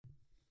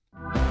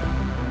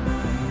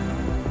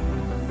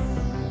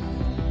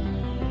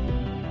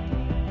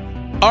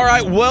All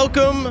right,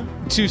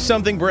 welcome to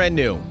something brand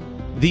new.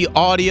 The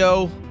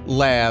Audio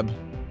Lab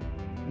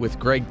with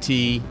Greg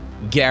T,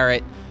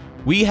 Garrett.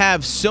 We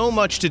have so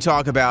much to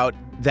talk about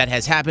that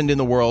has happened in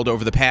the world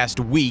over the past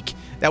week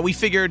that we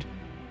figured,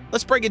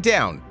 let's break it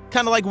down.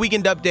 Kind of like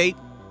Weekend Update.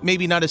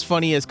 Maybe not as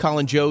funny as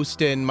Colin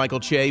Jost and Michael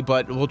Che,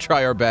 but we'll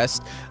try our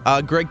best.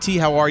 Greg T,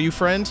 how are you,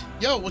 friend?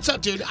 Yo, what's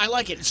up, dude? I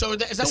like it. So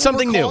is that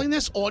Something what we're new. calling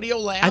this? Audio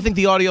Lab? I think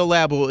the Audio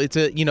Lab, it's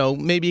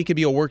maybe it could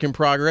be a work in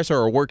progress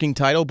or a working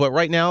title, but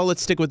right now,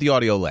 let's stick with the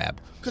Audio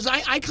Lab. Because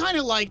I kind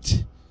of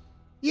liked...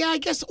 Yeah, I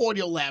guess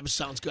Audio Lab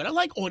sounds good. I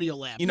like Audio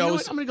Lab. You know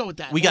what? I'm going to go with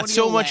that. We got Audio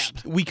so Lab. much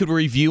we could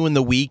review in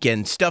the week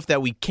and stuff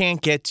that we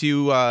can't get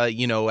to,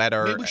 at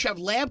our... Maybe we should have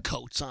lab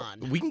coats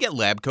on. We can get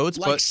lab coats,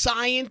 Like but...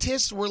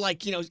 scientists, we're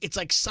like, it's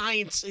like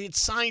science. It's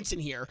science in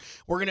here.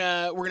 We're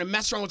gonna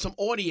mess around with some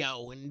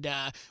audio, and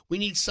we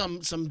need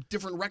some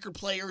different record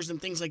players and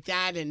things like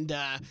that, and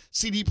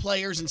CD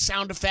players and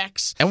sound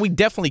effects. And we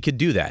definitely could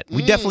do that.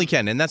 We definitely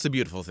can, and that's the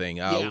beautiful thing.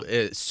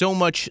 So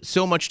much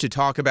to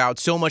talk about,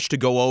 so much to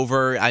go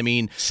over. I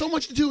mean... So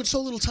much to do in so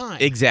little time.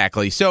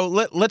 Exactly. So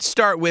let's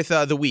start with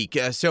the week.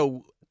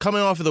 So coming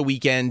off of the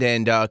weekend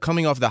and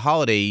coming off the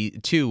holiday,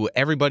 too,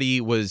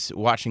 everybody was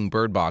watching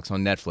Bird Box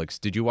on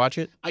Netflix. Did you watch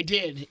it? I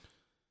did.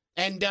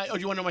 And do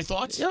you want to know my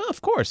thoughts? Yeah,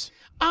 of course.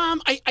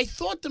 I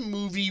thought the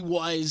movie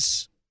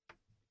was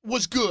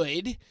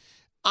good.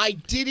 I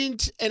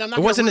didn't, and I'm not.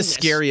 It wasn't gonna as ruin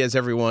scary as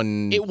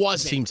everyone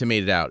seemed to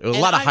made it out. It was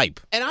a lot of hype.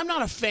 And I'm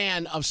not a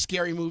fan of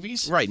scary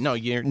movies. Right? No,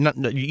 you're not.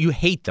 You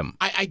hate them.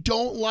 I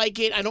don't like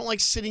it. I don't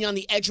like sitting on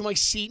the edge of my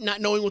seat,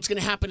 not knowing what's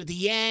going to happen at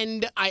the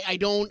end. I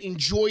don't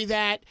enjoy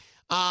that.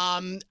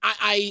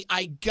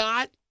 I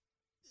got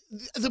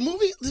the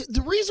movie.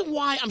 The reason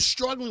why I'm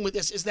struggling with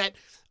this is that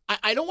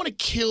I don't want to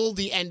kill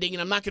the ending,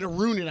 and I'm not going to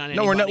ruin it on anybody.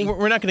 No,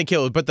 we're not going to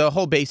kill it. But the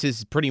whole base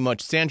is pretty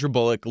much Sandra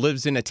Bullock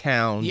lives in a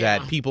town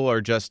that people are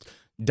just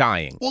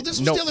dying. Well, this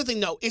was the other thing,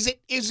 though. Is it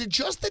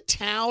just the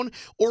town,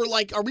 or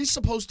like, are we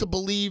supposed to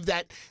believe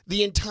that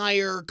the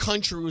entire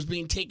country was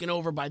being taken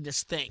over by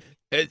this thing?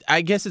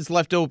 I guess it's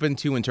left open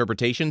to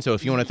interpretation. So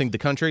if you want to think the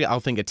country,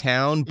 I'll think a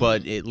town,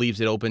 but it leaves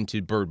it open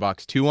to Bird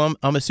Box 2,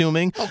 I'm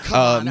assuming. Oh, come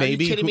on.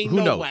 Maybe. Are you kidding me? Who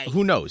No knows? way.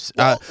 Who knows?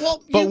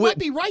 Well, you might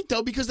be right,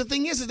 though, because the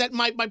thing is that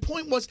my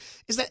point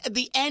is that at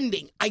the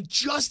ending, I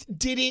just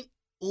didn't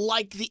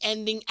like the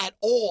ending at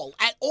all.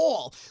 At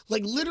all.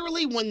 Like,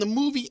 literally, when the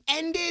movie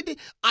ended,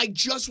 I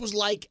just was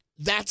like,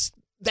 that's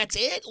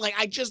it. Like,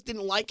 I just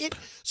didn't like it.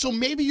 So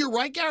maybe you're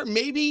right, Garrett.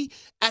 Maybe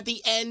at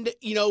the end,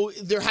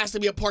 there has to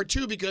be a part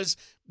 2 because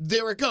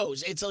there it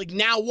goes. It's like,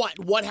 now what?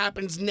 What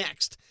happens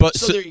next? But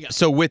so there you go.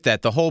 So with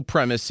that, the whole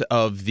premise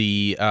of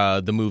the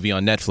movie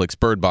on Netflix,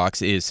 Bird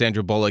Box, is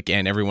Sandra Bullock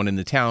and everyone in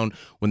the town,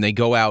 when they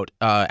go out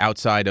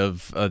outside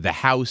of the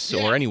house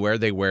or anywhere,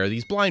 they wear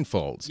these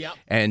blindfolds. Yep.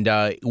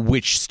 And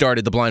which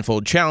started the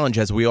blindfold challenge,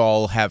 as we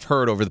all have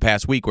heard over the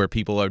past week, where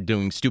people are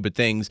doing stupid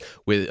things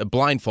with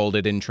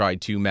blindfolded and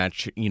tried to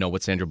match,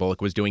 what Sandra Bullock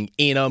was doing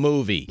in a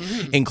movie,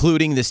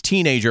 including this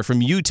teenager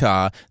from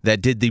Utah that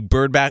did the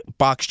Bird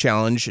Box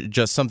challenge,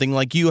 just something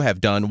like you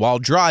have done while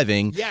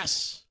driving.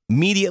 Yes.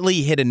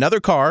 Immediately hit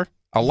another car,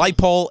 a light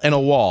pole, and a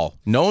wall.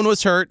 No one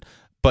was hurt.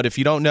 But if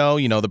you don't know,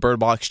 the Bird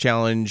Box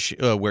challenge,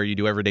 where you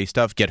do everyday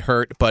stuff, get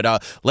hurt.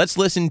 But let's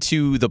listen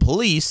to the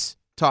police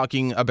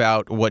talking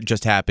about what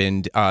just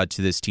happened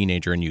to this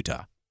teenager in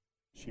Utah.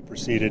 She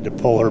proceeded to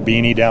pull her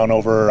beanie down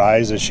over her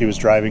eyes as she was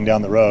driving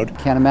down the road.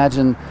 Can't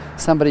imagine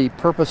somebody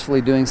purposefully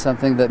doing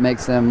something that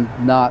makes them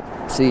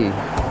not see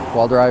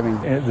while driving.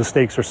 And the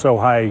stakes are so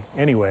high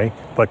anyway,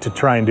 but to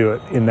try and do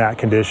it in that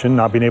condition,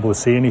 not being able to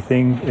see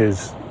anything,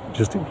 is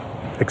just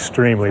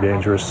extremely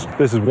dangerous.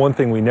 This is one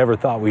thing we never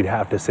thought we'd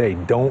have to say: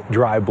 don't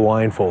drive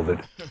blindfolded.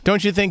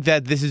 Don't you think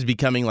that this is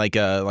becoming like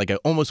a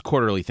almost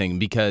quarterly thing,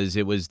 because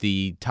it was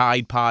the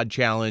Tide Pod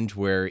challenge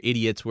where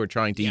idiots were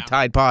trying to eat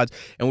Tide Pods,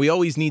 and we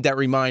always need that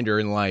reminder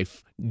in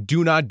life: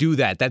 do not do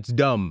that. That's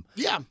dumb.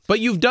 Yeah. But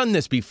you've done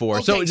this before.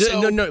 Okay,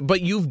 No, but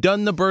you've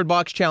done the Bird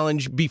Box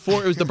challenge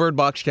before it was the Bird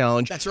Box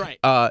challenge. That's right.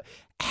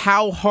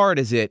 How hard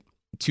is it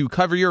to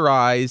cover your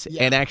eyes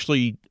and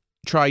actually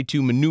try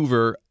to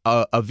maneuver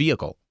a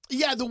vehicle?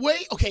 Yeah,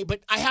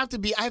 but I have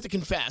to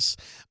confess,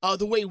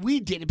 the way we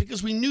did it,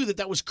 because we knew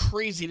that was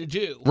crazy to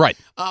do. Right.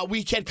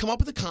 We had come up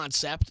with a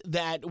concept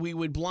that we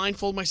would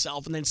blindfold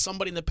myself, and then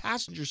somebody in the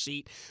passenger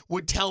seat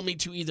would tell me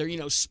to either,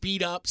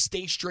 speed up,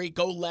 stay straight,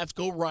 go left,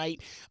 go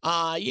right,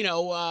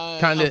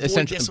 kind of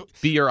essentially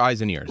be your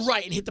eyes and ears.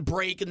 Right, and hit the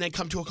brake and then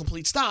come to a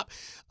complete stop.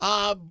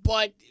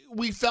 But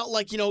we felt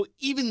like,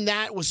 even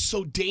that was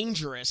so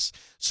dangerous.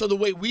 So the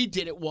way we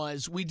did it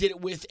was we did it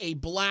with a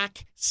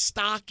black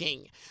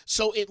stocking.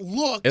 So it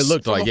looks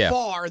looked from like, yeah.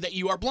 afar that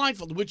you are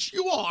blindfolded, which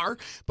you are.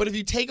 But if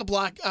you take a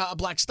black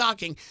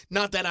stocking,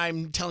 not that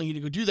I'm telling you to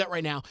go do that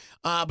right now,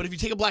 but if you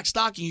take a black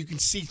stocking, you can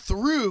see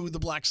through the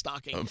black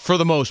stocking. For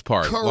the most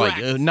part.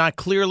 Correct. Like, not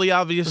clearly,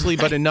 obviously,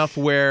 but enough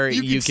where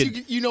you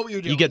know what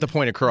you're doing. You get the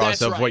point across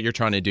That's of right. what you're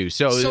trying to do.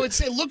 So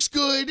it looks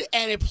good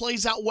and it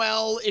plays out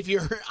well if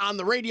you're on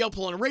the radio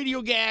pulling a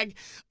radio gag.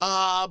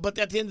 But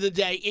at the end of the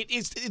day,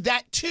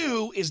 that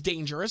too is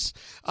dangerous.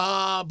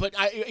 But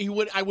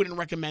I wouldn't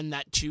recommend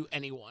that to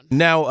anyone.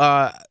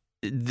 now,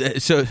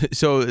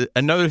 so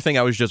another thing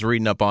I was just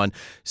reading up on.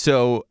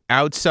 So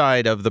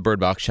outside of the Bird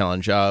Box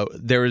Challenge,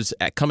 there's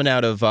coming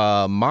out of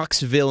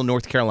Mocksville,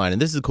 North Carolina.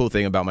 And this is the cool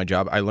thing about my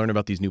job. I learn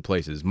about these new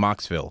places.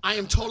 Mocksville. I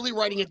am totally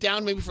writing it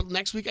down. Maybe for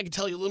next week, I can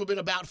tell you a little bit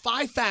about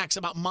 5 facts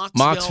about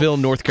Mocksville. Mocksville,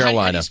 North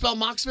Carolina. How do you spell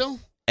Mocksville?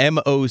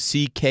 Mocksville.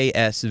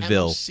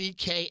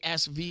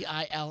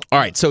 Mocksville. All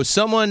right. So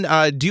someone,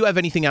 do you have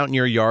anything out in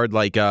your yard,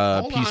 like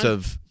a piece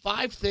of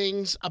 5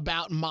 things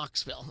about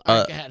Mocksville. All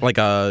right, go ahead.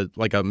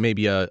 like a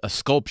maybe a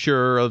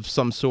sculpture of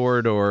some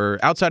sort, or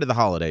outside of the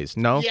holidays?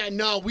 No. Yeah,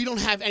 no, we don't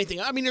have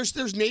anything. I mean,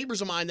 there's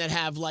neighbors of mine that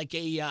have like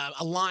a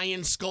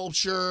lion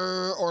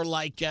sculpture or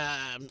like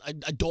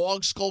a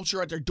dog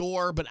sculpture at their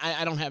door, but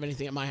I don't have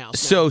anything at my house.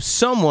 So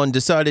someone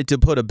decided to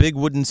put a big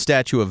wooden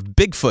statue of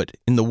Bigfoot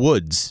in the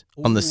woods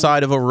on the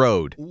side of a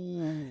road.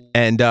 Ooh.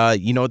 And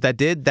you know what that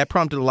did? That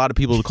prompted a lot of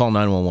people to call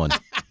 911.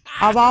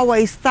 I've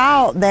always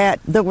thought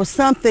that there was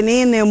something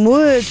in them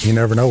woods. You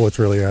never know what's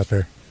really out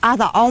there. I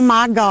thought, oh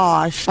my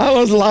gosh. I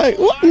was like,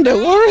 what in the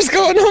world is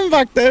going on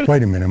back there?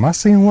 Wait a minute, am I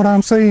seeing what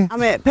I'm seeing? I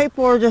mean,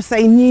 people are just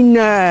saying,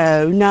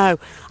 no.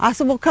 I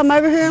said, well, come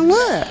over here and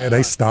look. Yeah,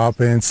 they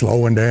stopping,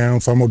 slowing down.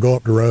 Some will go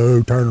up the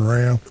road, turn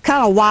around. It's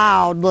kind of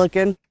wild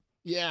looking.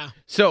 Yeah.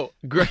 So,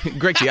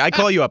 Greg T, I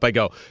call you up. I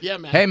go, Yeah,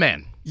 man. hey,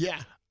 man,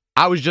 Yeah.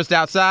 I was just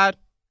outside.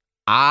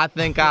 I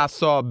think I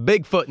saw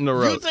Bigfoot in the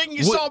road. You think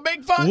you saw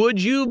Bigfoot?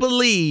 Would you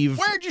believe...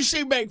 Where'd you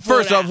see Bigfoot?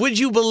 First off, at? would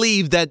you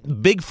believe that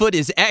Bigfoot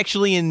is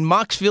actually in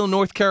Mocksville,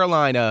 North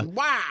Carolina?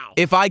 Wow.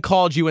 If I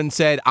called you and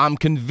said, I'm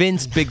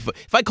convinced Bigfoot...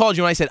 If I called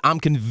you and I said, I'm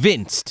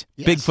convinced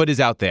Yes. Bigfoot is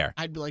out there.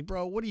 I'd be like,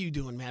 bro, what are you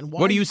doing, man?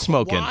 What are you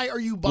smoking? Why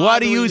are you bothering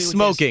What are me you with this?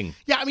 smoking?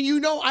 Yeah, I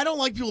mean, I don't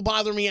like people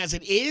bothering me as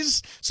it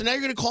is. So now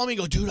you're going to call me and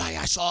go, dude,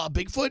 I saw a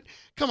Bigfoot.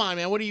 Come on,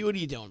 man. What are you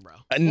doing, bro?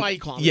 Why are you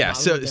calling me? Yeah,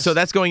 bothering me with this? so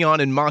that's going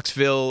on in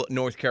Mocksville,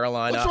 North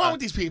Carolina. What's wrong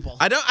with these people?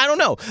 I don't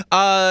know.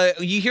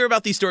 You hear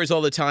about these stories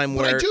all the time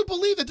But where... I do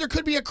believe that there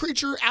could be a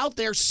creature out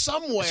there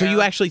somewhere. So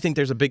you actually think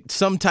there's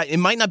some type... It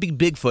might not be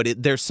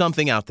Bigfoot. There's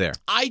something out there.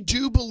 I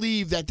do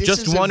believe that this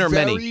Just is one a or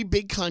very many?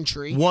 big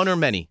country. One or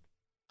many?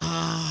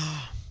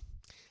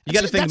 You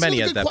got to think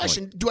many at that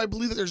question. point. Do I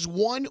believe that there's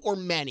one or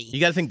many?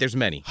 You got to think there's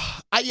many.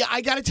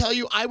 I got to tell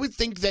you, I would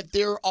think that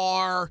there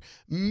are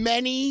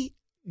many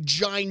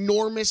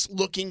ginormous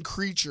looking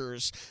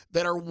creatures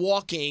that are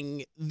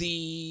walking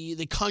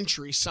the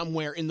country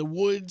somewhere in the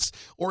woods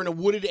or in a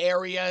wooded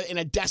area, in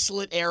a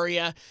desolate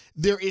area.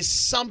 There is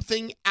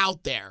something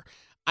out there.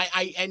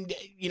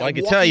 I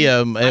could tell you,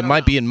 it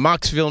might be in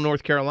Mocksville,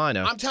 North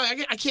Carolina. I'm telling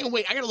you, I can't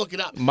wait. I got to look it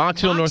up.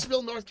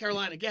 Mocksville, North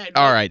Carolina. Go ahead.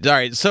 All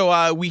right.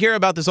 So we hear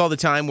about this all the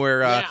time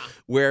where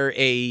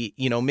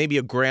Yeah. maybe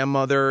a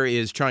grandmother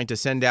is trying to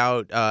send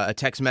out a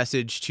text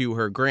message to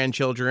her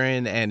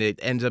grandchildren, and it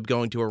ends up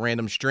going to a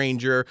random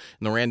stranger,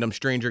 and the random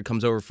stranger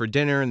comes over for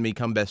dinner and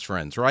become best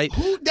friends, right?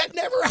 That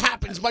never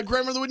happens. My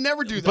grandmother would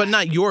never do that. But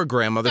not your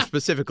grandmother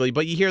specifically,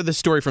 but you hear this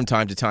story from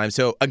time to time.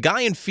 So a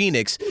guy in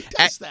Phoenix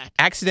does that?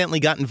 accidentally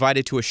got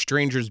invited to a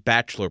stranger's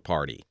bachelor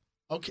party.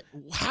 Okay,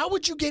 how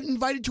would you get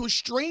invited to a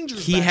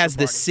stranger's He bachelor has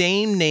the party?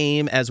 same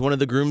name as one of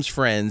the groom's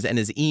friends, and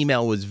his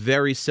email was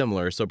very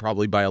similar, so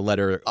probably by a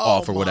letter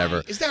off or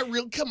whatever. Is that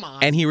real? Come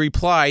on. And he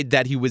replied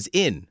that he was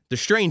in. The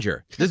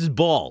stranger. This is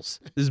balls.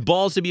 This is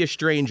balls to be a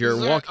stranger.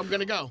 I'm going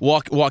to go.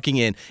 Walking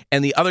in.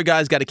 And the other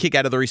guy's got a kick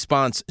out of the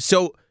response.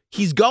 So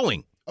he's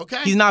going.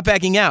 Okay. He's not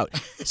backing out.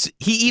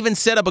 He even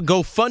set up a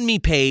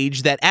GoFundMe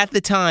page that at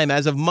the time,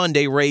 as of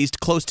Monday, raised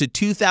close to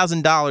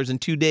 $2,000 in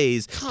 2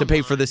 days to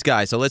pay for this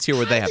guy. So let's hear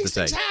what they have to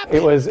say.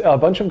 It was a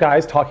bunch of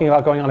guys talking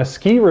about going on a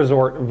ski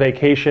resort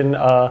vacation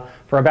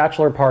for a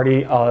bachelor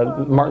party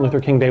Martin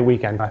Luther King Day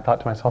weekend. I thought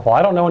to myself, well,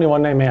 I don't know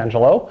anyone named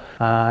Angelo.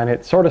 And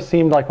it sort of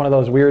seemed like one of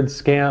those weird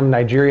scam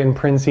Nigerian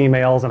prince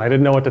emails, and I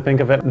didn't know what to think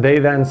of it. They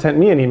then sent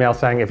me an email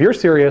saying, if you're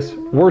serious,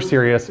 we're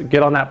serious.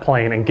 Get on that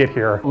plane and get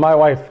here. My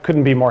wife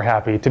couldn't be more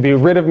happy to be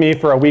rid of me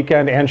for a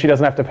weekend, and she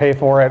doesn't have to pay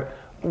for it.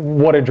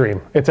 What a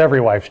dream. It's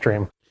every wife's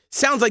dream.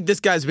 Sounds like this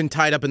guy's been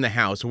tied up in the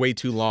house way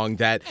too long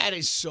that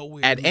is so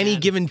weird. At any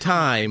given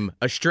time,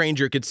 a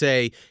stranger could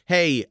say,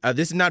 hey,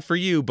 this is not for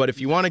you, but if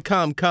you want to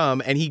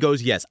come. And he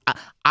goes, yes.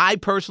 I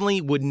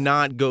personally would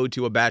not go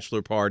to a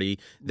bachelor party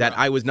that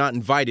I was not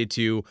invited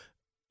to,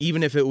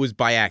 even if it was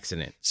by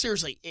accident.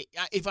 Seriously,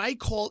 if I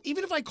called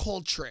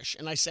Trish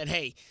and I said,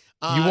 hey,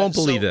 you won't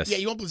believe this. Yeah,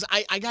 you won't believe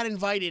this. I got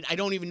invited. I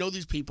don't even know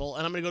these people,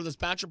 and I'm going to go to this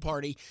bachelor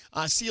party.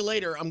 See you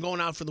later. I'm going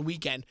out for the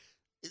weekend.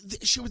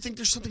 she would think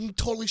there's something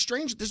totally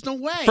strange. There's no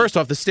way. First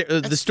off, the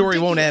story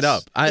won't add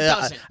up. It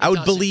I would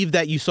doesn't. believe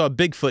that you saw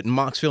Bigfoot in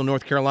Moxville,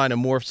 North Carolina,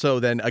 more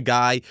so than a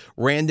guy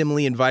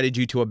randomly invited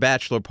you to a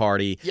bachelor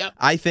party. Yep.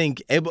 I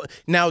think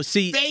now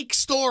see Fake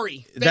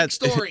story.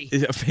 that's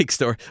a fake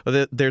story.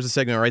 Well, there's a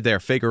segment right there,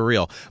 fake or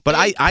real. But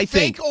I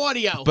think fake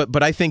audio.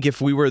 But I think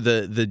if we were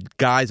the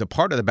guys a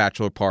part of the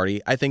bachelor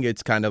party, I think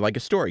it's kind of like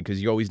a story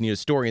because you always need a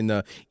story in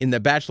the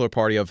bachelor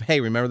party of,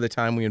 hey, remember the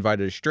time we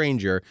invited a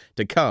stranger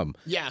to come?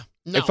 Yeah.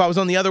 No. If I was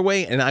on the other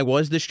way and I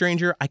was the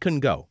stranger, I couldn't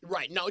go.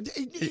 Right. No,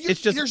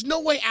 It's just there's no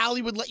way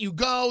Allie would let you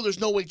go. There's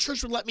no way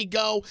Trish would let me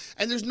go.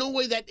 And there's no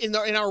way that in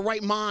our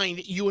right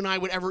mind, you and I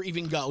would ever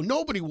even go.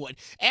 Nobody would.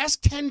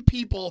 Ask 10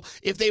 people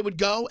if they would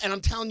go, and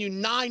I'm telling you,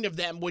 9 of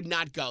them would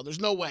not go. There's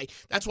no way.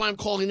 That's why I'm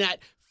calling that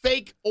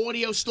fake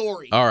audio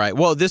story. All right.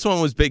 Well, this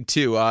one was big,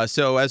 too.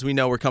 So, as we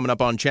know, we're coming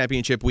up on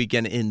championship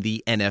weekend in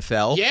the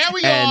NFL. Yeah,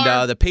 we are. are.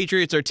 And the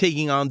Patriots are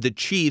taking on the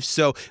Chiefs.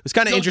 So, it was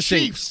kind of Go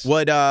interesting Chiefs.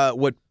 what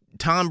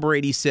Tom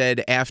Brady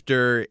said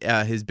after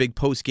his big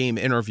post-game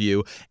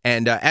interview.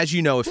 And as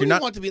you know, if Who you're do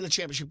not you want to be in the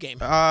championship game?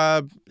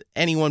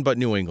 anyone but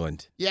New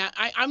England. Yeah,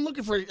 I'm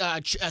looking for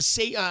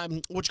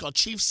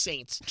Chiefs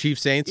Saints.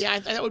 Chiefs Saints? Yeah,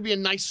 that would be a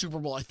nice Super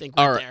Bowl, I think,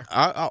 All right, there.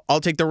 I'll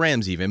take the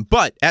Rams even.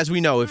 But as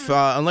we know, if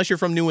unless you're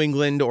from New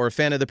England or a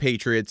fan of the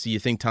Patriots, you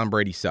think Tom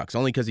Brady sucks.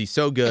 Only because he's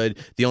so good,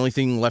 the only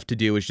thing left to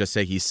do is just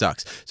say he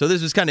sucks. So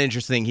this was kind of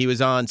interesting. He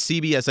was on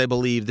CBS, I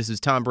believe. This is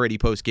Tom Brady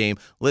post-game.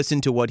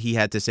 Listen to what he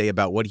had to say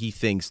about what he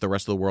thinks the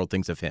rest of the world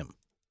thinks of him.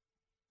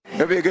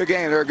 It'll be a good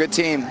game. They're a good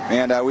team,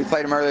 and we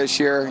played them earlier this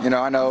year.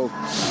 I know,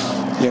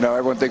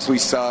 everyone thinks we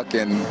suck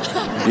and,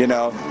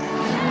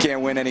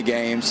 can't win any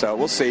games. So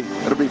we'll see.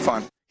 It'll be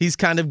fun. He's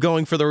kind of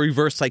going for the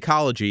reverse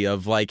psychology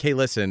of like, hey,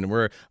 listen,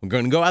 we're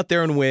going to go out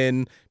there and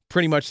win.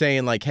 Pretty much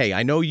saying like, hey,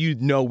 I know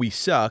we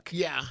suck,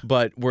 Yeah.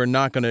 but we're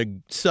not going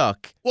to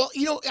suck. Well,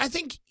 I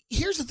think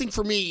here's the thing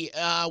for me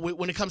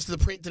when it comes to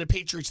the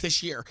Patriots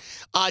this year.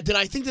 Did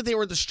I think that they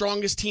were the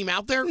strongest team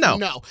out there?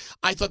 No.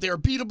 I thought they were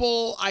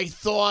beatable. I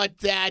thought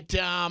that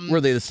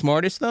Were they the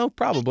smartest though?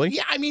 Probably.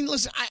 Yeah, I mean,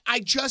 listen,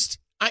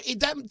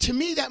 to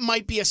me that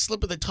might be a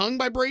slip of the tongue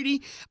by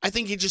Brady. I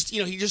think he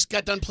just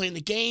got done playing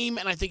the game,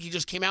 and I think he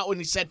just came out when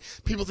he said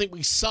people think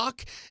we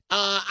suck.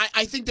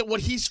 I think that what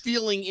he's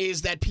feeling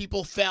is that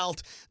people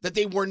felt that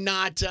they were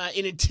not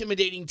an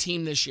intimidating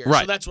team this year.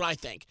 Right. So that's what I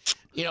think.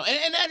 And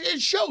it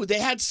showed. They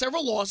had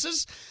several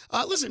losses.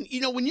 Listen,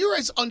 when you're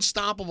as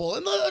unstoppable,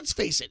 and let's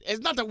face it,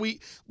 it's not that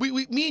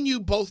me and you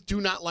both do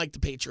not like the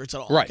Patriots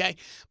at all, right. Okay?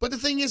 But the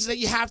thing is that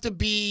you have to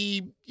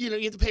be, you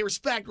have to pay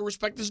respect where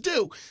respect is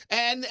due.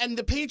 And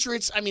the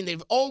Patriots, I mean,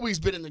 they've always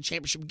been in the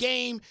championship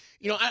game.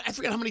 I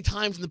forget how many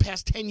times in the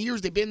past 10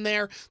 years they've been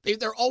there.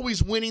 They're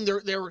always winning.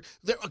 They're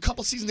a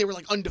couple seasons they were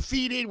like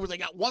undefeated where they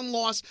got one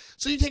loss.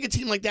 So you take a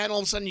team like that and all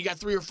of a sudden you got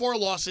 3 or 4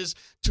 losses.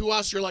 To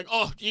us, you're like,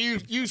 oh,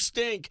 you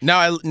stink. They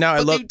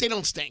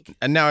don't stink.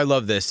 And now I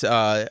love this.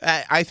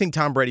 I think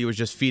Tom Brady was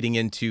just feeding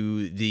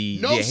into the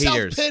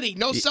haters.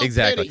 No self-pity.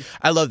 Exactly.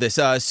 I love this.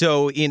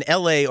 So in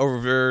L.A.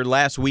 over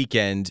last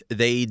weekend,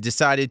 they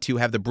decided to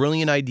have the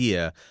brilliant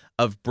idea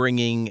of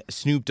bringing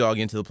Snoop Dogg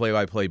into the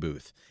play-by-play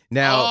booth.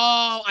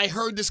 Now, I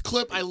heard this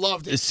clip. I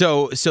loved it.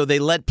 So they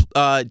let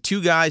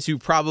 2 guys who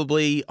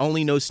probably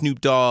only know Snoop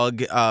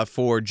Dogg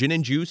for gin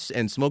and juice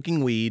and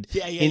smoking weed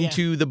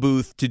into the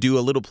booth to do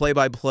a little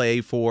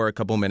play-by-play for a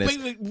couple minutes.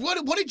 Wait,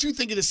 what did you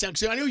think of this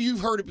sound? I know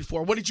you've heard it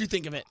before. What did you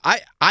think of it?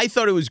 I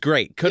thought it was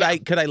great. Could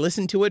I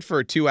listen to it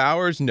for 2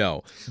 hours?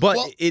 No. But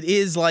it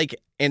is like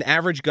an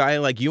average guy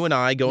like you and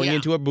I going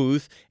into a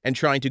booth and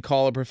trying to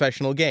call a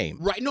professional game.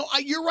 Right. No,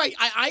 you're right.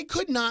 I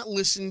could not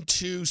listen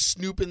to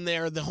Snoop in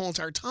there the whole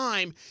entire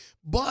time,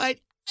 but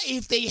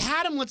if they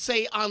had him, let's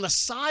say, on the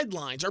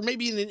sidelines or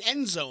maybe in an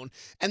end zone,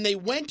 and they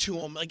went to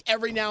him like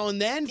every now and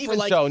then for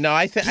like, so no,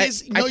 I think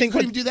you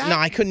couldn't do that. No,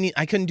 I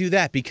couldn't do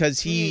that because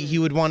he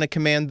would want to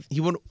command. He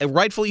would,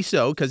 rightfully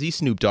so, because he's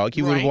Snoop Dogg.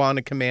 He would want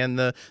to command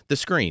the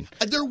screen.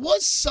 There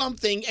was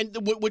something, and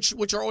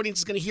which our audience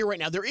is going to hear right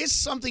now. There is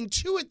something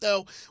to it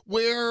though,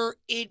 where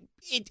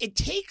it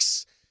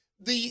takes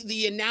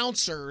the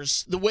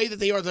announcers, the way that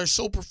they're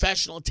so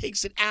professional, it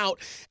takes it out,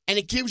 and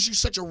it gives you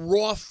such a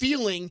raw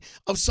feeling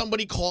of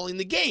somebody calling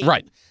the game.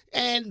 Right.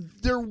 And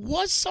there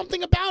was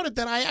something about it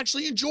that I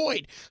actually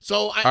enjoyed.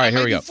 So I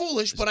might be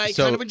foolish, but I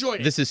kind of enjoyed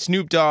it. This is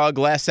Snoop Dogg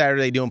last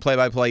Saturday doing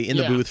play-by-play in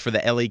the booth for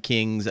the LA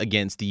Kings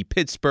against the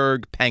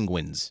Pittsburgh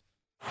Penguins.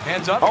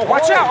 Hands up. Oh,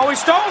 watch out. Oh, he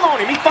stole on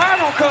him. He fired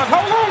on Cuz.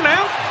 Hold on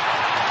now.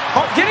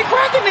 Oh, get it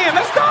cracking then.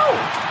 Let's go.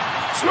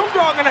 Snoop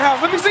Dogg in the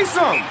house. Let me see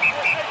some.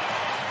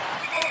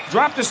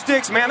 Drop the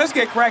sticks, man. Let's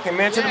get cracking,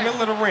 man, to the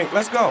middle of the rink.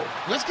 Let's go.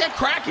 Let's get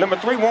cracking. Number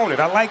 3 wanted.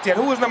 I like that.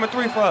 Who was number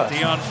 3 for us?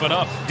 Dion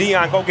Phaneuf.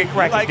 Dion, go get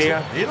cracking,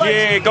 Dion.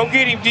 Go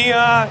get him,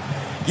 Dion.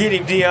 Get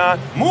him, Dion.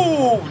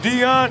 Move,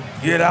 Dion.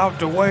 Get out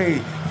the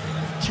way.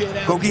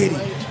 Go get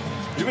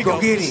him. Go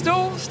get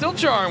him. Still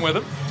jarring with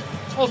him.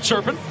 A little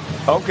chirping.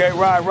 Okay,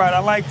 right. I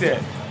like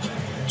that.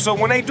 So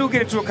when they do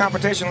get into a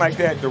competition like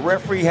that, the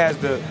referee has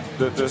the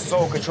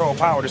sole control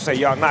power to say,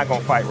 y'all not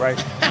going to fight, right?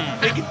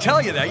 They can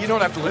tell you that. You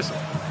don't have to listen.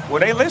 Well,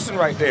 they listen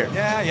right there.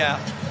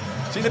 Yeah.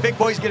 See the big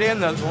boys get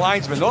in, the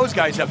linesmen. Those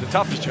guys have the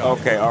toughest job.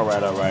 Okay, all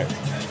right.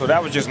 So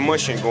that was just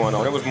mushing going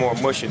on. It was more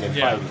mushing than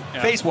fighting.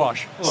 Face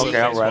wash. Okay,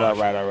 all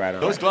right.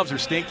 Those gloves are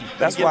stinky.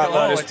 That's why I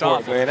love this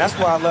sport, man. That's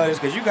why I love this,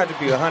 because you got to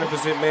be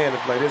 100% man to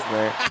play this,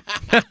 man.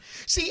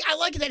 See, I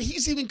like that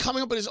he's even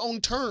coming up with his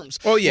own terms.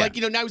 Oh, yeah. Like,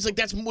 now he's like,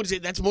 that's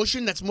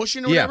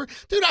mushing or whatever.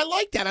 Dude, I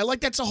like that. I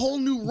like that's a whole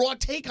new raw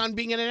take on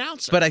being an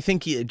announcer. But I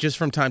think just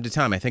from time to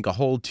time, I think a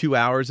whole 2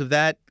 hours of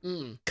that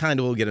kind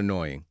of will get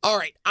annoying. All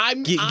right.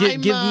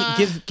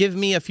 Give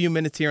me a few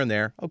minutes here and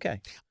there. Okay.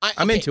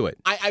 I'm into it.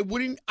 I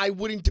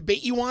wouldn't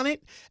debate you on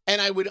it,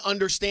 and I would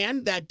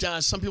understand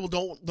that some people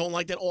don't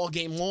like that all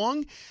game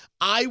long.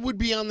 I would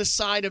be on the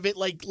side of it,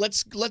 like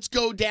let's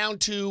go down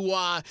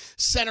to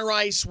center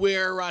ice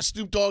where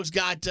Snoop Dogg's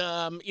got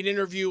an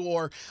interview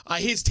or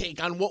his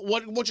take on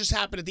what just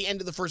happened at the end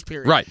of the first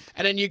period, right?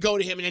 And then you go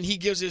to him, and then he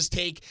gives his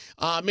take.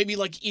 Maybe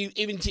like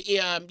even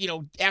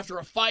to after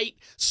a fight,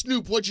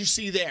 Snoop, what'd you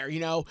see there?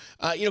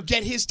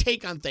 Get his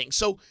take on things.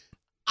 So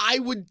I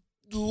would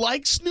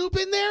like Snoop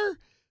in there,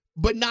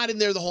 but not in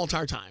there the whole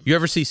entire time. You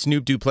ever see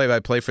Snoop do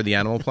play-by-play for the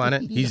Animal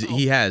Planet?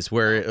 He has,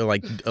 where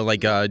like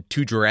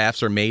two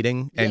giraffes are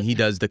mating, and he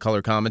does the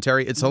color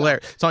commentary. It's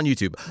hilarious. It's on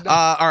YouTube.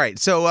 All right,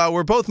 so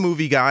we're both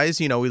movie guys.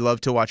 We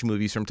love to watch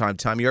movies from time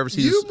to time. You ever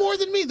see you more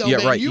than me though? Yeah,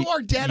 man. right. You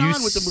are dead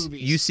on with the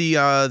movies. You see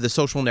The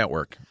Social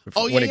Network?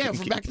 Oh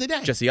from back in the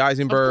day. Jesse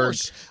Eisenberg,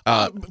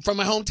 of course. From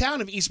my hometown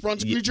of East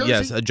Brunswick, New Jersey.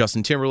 Yes,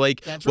 Justin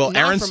Timberlake. That's right.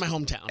 Not from my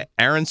hometown.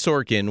 Aaron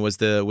Sorkin was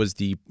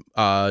the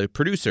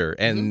producer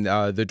and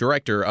the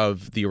director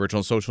of the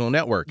original Social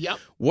Network. Yep.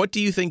 What do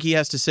you think he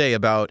has to say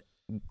about,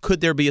 could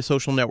there be a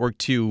Social Network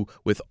 2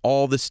 with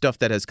all the stuff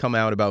that has come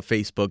out about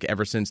Facebook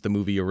ever since the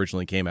movie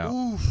originally came out?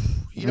 Ooh,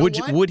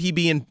 would he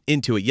be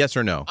into it? Yes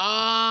or no?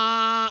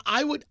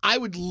 I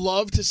would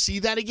love to see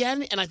that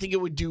again, and I think it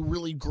would do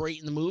really great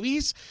in the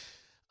movies.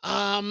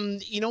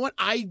 You know what?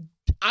 I'm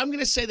going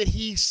to say that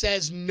he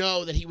says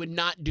no, that he would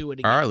not do it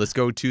again. All right, let's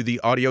go to the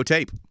audio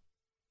tape.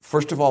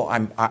 First of all,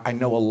 I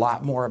know a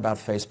lot more about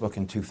Facebook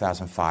in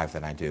 2005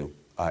 than I do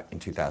in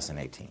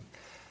 2018.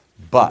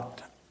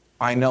 But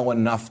I know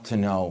enough to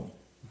know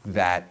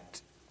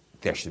that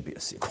there should be a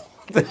sequel.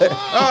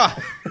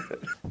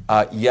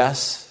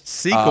 Yes.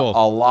 Sequel.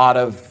 A lot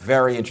of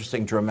very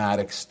interesting,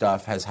 dramatic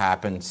stuff has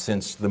happened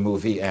since the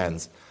movie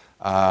ends.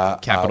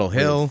 Capitol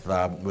Hill.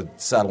 With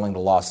settling the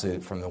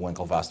lawsuit from the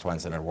Winklevoss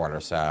twins and Eduardo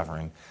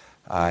Saverin.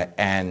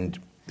 And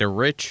they're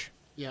rich.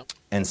 Yep.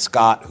 And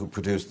Scott, who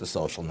produced The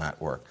Social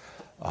Network.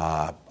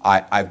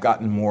 I've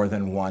gotten more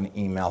than one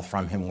email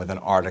from him with an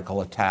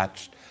article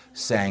attached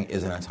saying,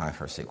 isn't it time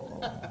for a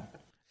sequel?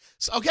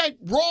 Okay,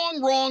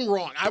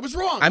 wrong. I was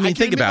wrong. I mean,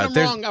 think about it.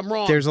 I'm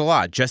wrong. There's a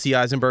lot. Jesse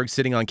Eisenberg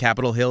sitting on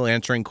Capitol Hill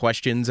answering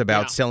questions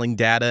about selling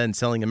data and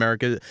selling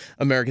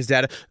America's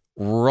data.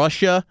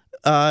 Russia.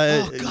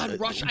 Oh God,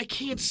 Russia! I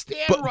can't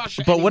stand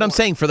Russia. But anymore. what I'm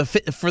saying, for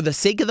the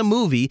sake of the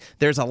movie,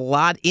 there's a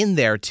lot in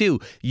there too.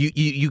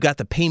 You got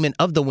the payment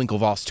of the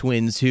Winklevoss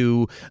twins,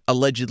 who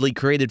allegedly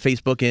created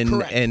Facebook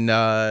and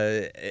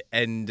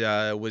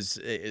was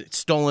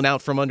stolen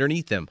out from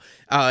underneath them.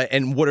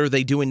 And what are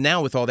they doing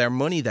now with all their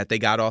money that they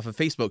got off of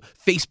Facebook?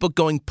 Facebook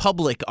going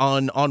public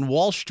on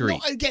Wall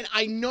Street. No, again,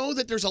 I know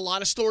that there's a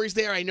lot of stories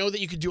there. I know that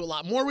you could do a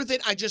lot more with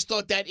it. I just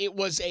thought that it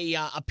was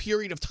a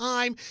period of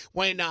time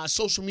when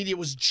social media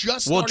was just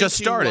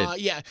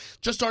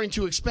starting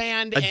to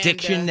expand.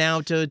 Addiction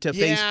now to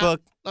Facebook.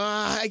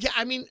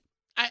 I mean,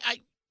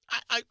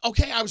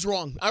 okay, I was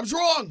wrong.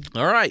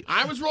 All right.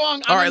 I was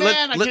wrong. I'm a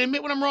man. I can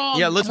admit when I'm wrong.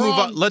 Yeah, let's move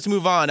on. Let's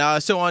move on.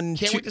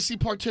 Can't wait to see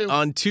part 2.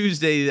 On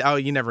Tuesday,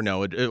 you never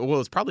know.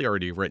 It's probably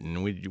already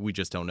written. We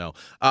just don't know.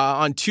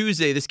 On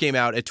Tuesday, this came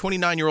out. A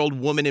 29-year-old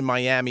woman in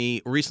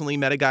Miami recently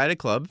met a guy at a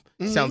club.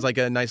 Mm-hmm. Sounds like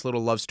a nice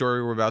little love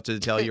story we're about to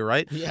tell you,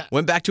 right? Yeah.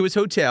 Went back to his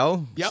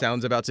hotel. Yep.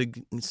 Sounds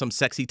some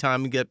sexy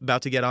time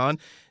about to get on.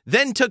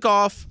 Then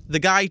the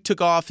guy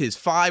took off his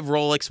 5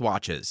 Rolex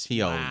watches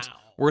he owned. Wow.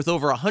 Worth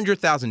over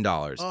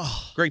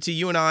 $100,000. Greg T,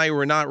 you and I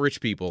were not rich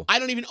people. I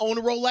don't even own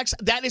a Rolex.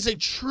 That is a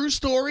true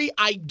story.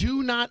 I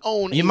do not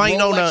own you a might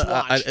Rolex own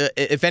watch.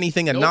 If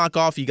anything, a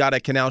knockoff. You got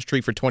a Canal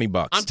Street for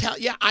 $20. I'm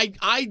telling you,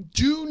 I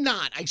do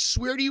not. I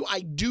swear to you,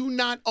 I do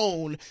not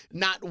own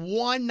not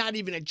one, not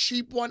even a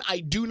cheap one.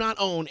 I do not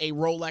own a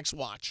Rolex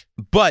watch.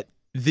 But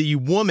the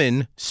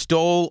woman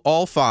stole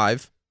all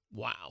 5.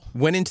 Wow.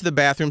 Went into the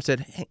bathroom, said,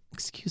 "Hey,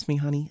 excuse me,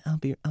 honey, I'll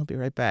be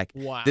right back."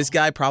 Wow. This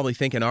guy probably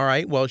thinking, "All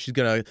right, well, she's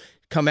gonna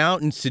come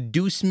out and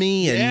seduce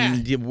me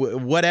and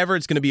whatever.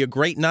 It's gonna be a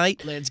great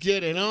night. Let's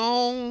get it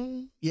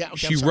on." Yeah.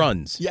 Okay, she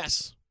runs.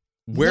 Yes.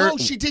 No,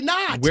 she did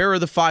not. Where are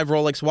the 5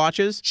 Rolex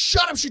watches?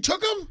 Shut up. She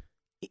took them?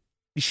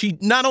 She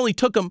not only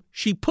took them,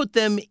 she put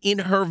them in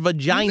her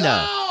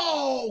vagina.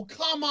 No,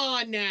 come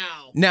on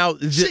now. Now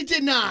she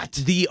did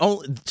not.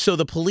 So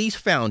the police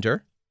found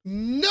her.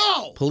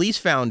 No. Police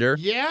found her.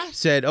 Yeah.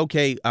 Said,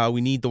 okay,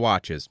 we need the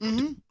watches.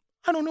 Mm-hmm.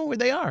 I don't know where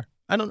they are.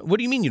 I don't. What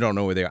do you mean you don't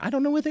know where they are? I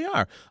don't know where they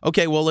are.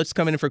 Okay, well, let's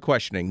come in for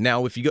questioning.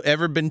 Now, if you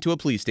ever been to a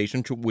police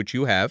station, which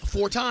you have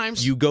 4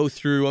 times, you go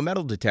through a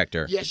metal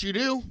detector. Yes, you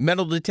do.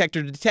 Metal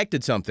detector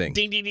detected something.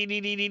 Ding, ding, ding,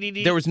 ding, ding, ding,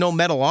 ding. There was no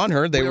metal on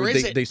her.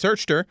 They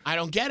searched her. I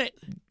don't get it.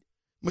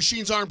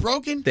 Machines aren't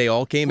broken. They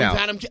all came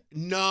out.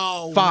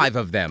 No. 5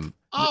 of them.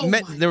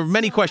 There were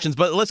many questions,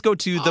 but let's go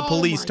to the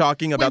police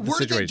talking about the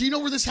situation. Do you know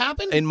where this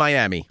happened? In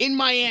Miami. In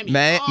Miami.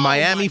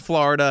 Miami,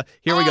 Florida.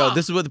 Here we go.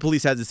 This is what the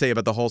police had to say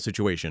about the whole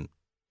situation.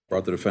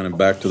 Brought the defendant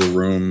back to the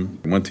room,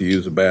 went to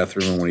use the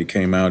bathroom, and when he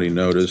came out, he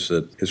noticed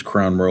that his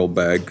Crown Royal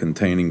bag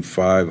containing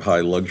 5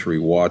 high luxury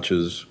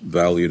watches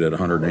valued at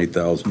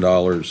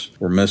 $108,000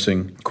 were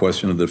missing.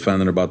 Questioned the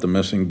defendant about the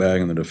missing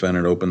bag, and the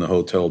defendant opened the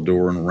hotel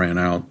door and ran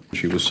out.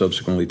 She was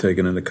subsequently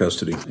taken into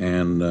custody.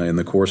 And in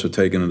the course of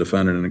taking the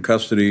defendant into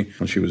custody,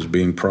 when she was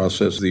being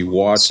processed, the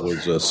watch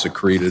was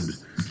secreted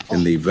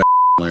in the vaginal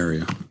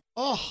area.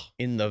 Oh.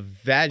 In the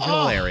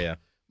vaginal area.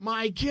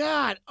 My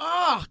God.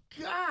 Oh,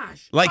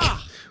 gosh. Like.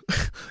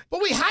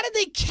 But wait, how did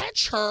they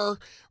catch her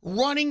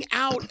running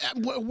out?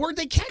 Where'd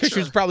they catch her? She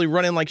was probably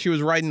running like she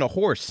was riding a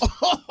horse.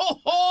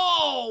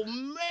 Oh,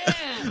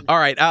 man. All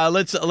right,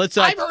 let's.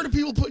 I've heard of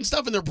people putting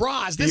stuff in their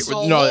bras. This is a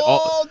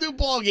whole new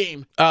ball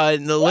game.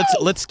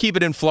 Let's keep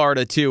it in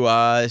Florida too.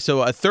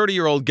 So a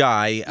 30-year-old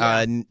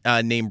guy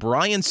named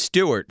Brian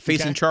Stewart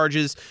facing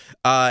charges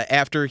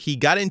after he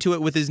got into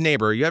it with his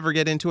neighbor. You ever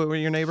get into it with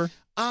your neighbor?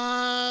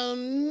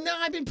 No,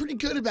 I've been pretty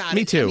good about it.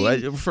 Me too.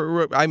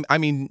 I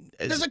mean,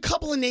 there's a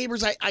couple of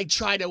neighbors I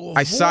try to avoid.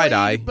 I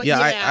side-eye.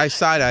 I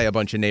side-eye a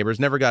bunch of neighbors.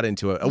 Never got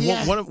into it.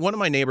 Yeah. One of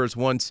my neighbors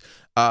once,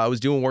 I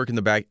was doing work in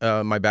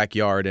the my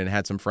backyard and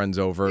had some friends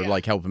over,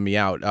 like helping me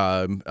out.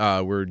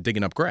 We're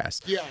digging up grass.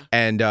 Yeah.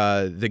 And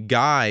the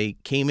guy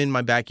came in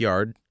my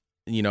backyard.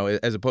 You know,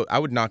 as opposed, I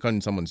would knock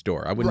on someone's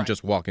door. I wouldn't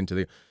just walk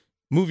into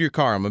move your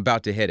car. I'm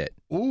about to hit it.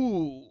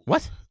 Ooh.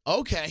 What?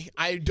 Okay,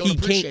 I don't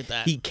appreciate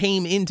that. He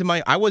came into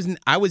my. I was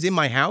in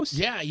my house.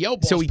 Yeah, yo,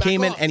 boss, so he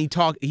came in off. and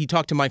he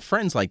talked to my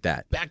friends like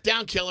that. Back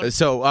down, killer.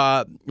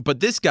 So, but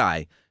this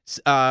guy,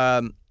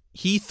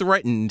 he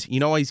threatened. You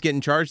know why he's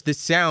getting charged? This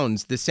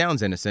sounds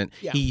innocent.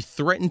 Yeah. He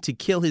threatened to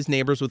kill his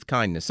neighbors with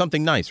kindness.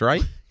 Something nice,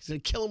 right? He's gonna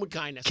kill him with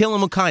kindness. Kill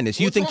him with kindness.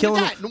 You think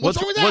killing him? What's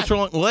wrong with that?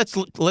 What's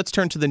wrong? Let's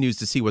turn to the news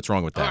to see what's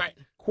wrong with that. All right.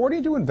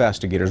 According to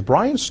investigators,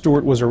 Brian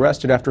Stewart was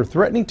arrested after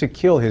threatening to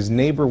kill his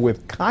neighbor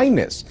with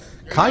kindness.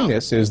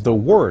 Kindness is the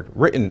word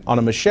written on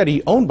a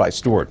machete owned by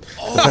Stewart.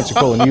 The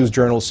Pensacola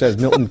News-Journal says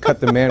Milton cut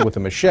the man with a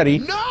machete.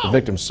 The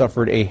victim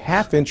suffered a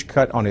half-inch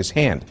cut on his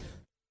hand.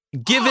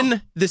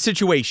 Given the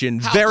situation,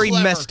 very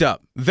messed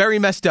up. Very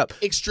messed up.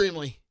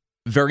 Extremely.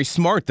 Very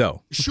smart,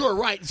 though. Sure,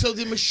 right. So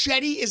the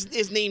machete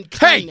is named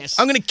kindness.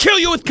 Hey, I'm going to kill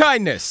you with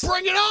kindness.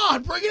 Bring it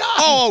on. Bring it on.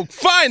 Oh,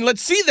 fine.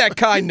 Let's see that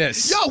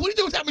kindness. Yo, what are you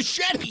doing with that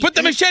machete? Put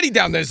the machete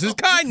down. This is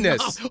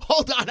kindness. No,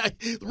 hold on.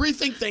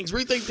 Rethink things.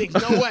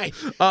 No way.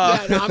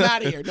 I'm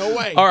out of here. No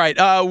way. All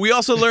right. We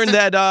also learned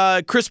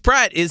that Chris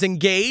Pratt is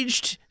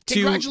engaged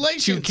to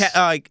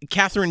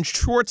Katherine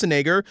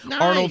Schwarzenegger,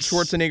 nice. Arnold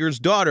Schwarzenegger's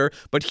daughter.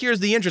 But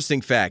here's the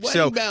interesting fact.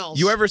 Wedding bells.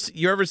 You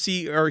ever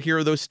see or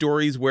hear those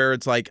stories where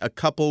it's like a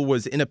couple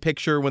was in a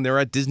picture when they were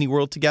at Disney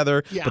World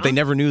together, but they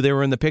never knew they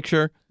were in the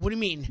picture? What do you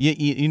mean?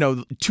 You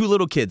know, 2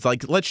 little kids.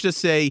 Like, let's just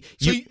say.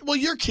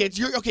 Your kids.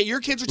 Your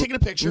kids are taking a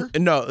picture.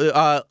 No,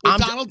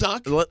 with Donald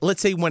Duck.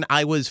 Let's say when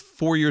I was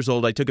 4 years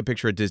old, I took a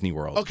picture at Disney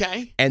World.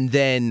 Okay. And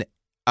then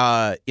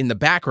in the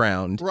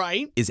background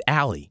is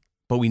Allie,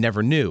 but we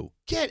never knew.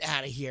 Get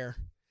out of here.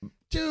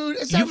 Dude,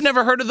 you've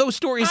never heard of those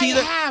stories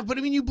either? I have, but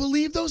I mean, you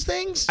believe those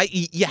things?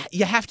 Yeah,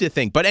 you have to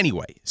think. But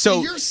anyway,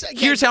 so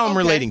here's how I'm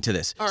relating to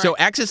this. All right. So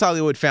Access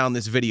Hollywood found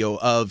this video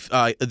of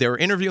they were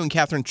interviewing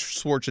Katherine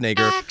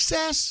Schwarzenegger.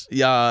 Access.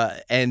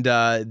 And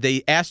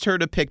they asked her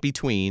to pick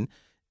between,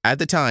 at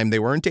the time, they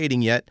weren't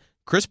dating yet,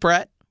 Chris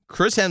Pratt,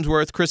 Chris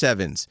Hemsworth, Chris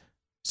Evans.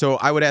 So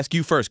I would ask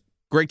you first,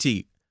 Greg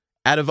T.,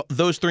 out of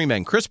those 3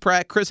 men, Chris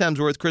Pratt, Chris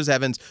Hemsworth, Chris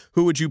Evans,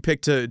 who would you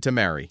pick to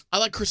marry? I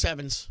like Chris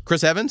Evans.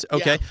 Chris Evans?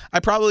 Okay. Yeah. I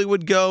probably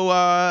would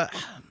go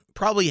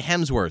probably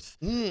Hemsworth.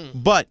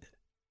 But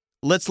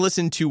let's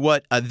listen to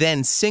what a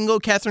then single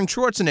Katherine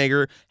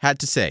Schwarzenegger had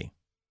to say.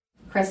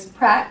 Chris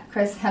Pratt,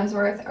 Chris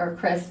Hemsworth, or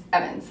Chris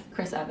Evans?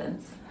 Chris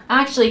Evans.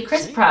 Actually,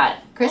 Chris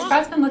Pratt. Chris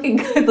Pratt's been looking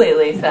good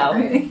lately, so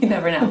you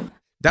never know.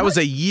 That was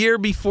a year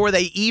before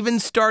they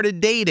even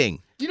started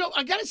dating. You know,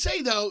 I gotta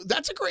say though,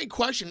 that's a great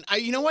question.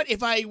 You know what?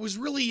 If I was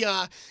really,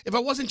 if I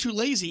wasn't too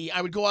lazy,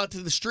 I would go out to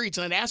the streets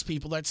and I'd ask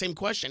people that same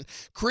question: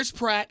 Chris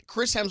Pratt,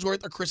 Chris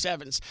Hemsworth, or Chris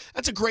Evans?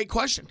 That's a great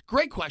question.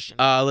 Great question.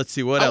 Let's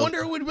see what else. I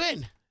wonder who would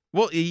win.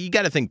 Well, you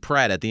got to think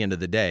Pratt at the end of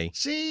the day.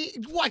 See,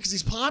 why? Because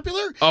he's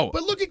popular? Oh.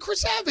 But look at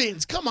Chris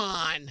Evans. Come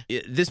on.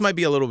 This might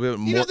be a little bit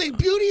more. You know, the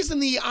beauty is in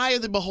the eye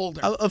of the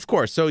beholder. Of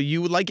course. So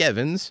you would like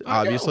Evans.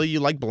 Obviously, you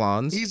like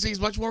blondes. He's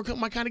much more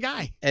my kind of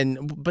guy.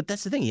 But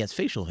that's the thing. He has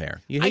facial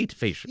hair. You hate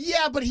facial.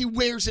 Yeah, but he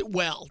wears it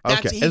well.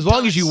 Okay. As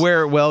long as you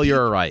wear it well,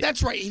 you're all right.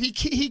 That's right.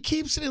 He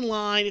keeps it in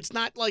line. It's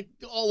not like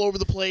all over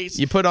the place.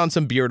 You put on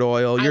some beard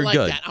oil. You're I like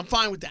good. that. I'm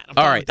fine with that.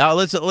 All right.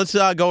 Let's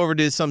go over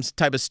to some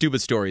type of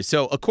stupid story.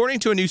 So according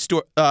to a new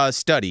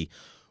study,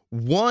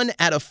 1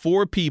 out of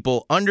 4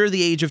 people under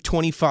the age of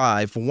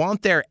 25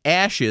 want their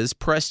ashes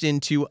pressed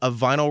into a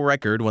vinyl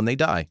record when they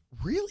die.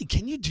 Really?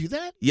 Can you do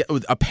that? Yeah,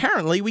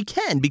 apparently we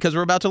can, because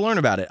we're about to learn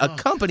about it. A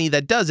company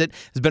that does it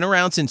has been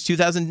around since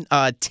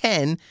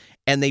 2010,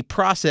 and they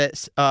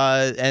process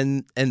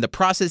and the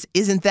process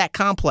isn't that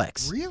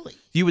complex. Really?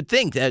 You would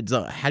think that.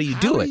 How do you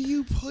do it? How do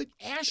you put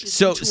ashes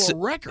into a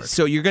record?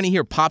 So you're going to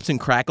hear pops and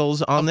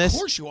crackles on this? Of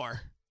course you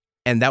are.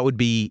 And that would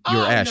be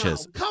your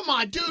ashes. No. Come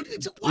on,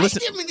 dude. Why Listen,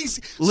 are you giving me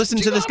these? Listen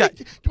to this guy.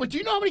 Do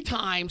you know how many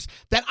times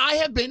that I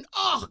have been,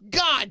 oh,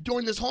 God,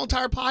 during this whole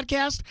entire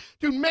podcast?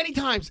 Dude, many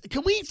times.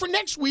 Can we, for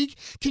next week,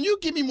 can you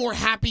give me more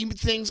happy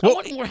things? Well, I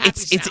want more happy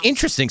it's sounds.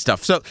 interesting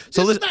stuff. So this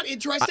is not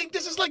interesting.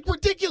 This is like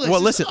ridiculous.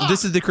 Well, listen,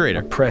 this is the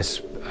creator.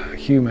 Press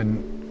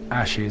human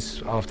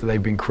ashes after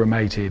they've been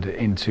cremated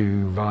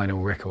into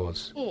vinyl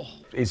records. Oh.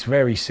 It's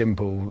very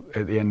simple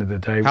at the end of the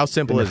day. How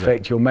simple is it? In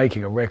effect, you're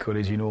making a record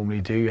as you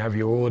normally do. You have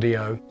your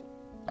audio,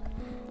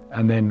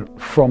 and then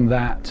from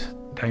that,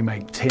 they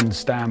make tin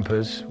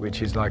stampers,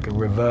 which is like a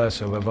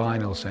reverse of a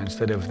vinyl. So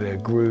instead of the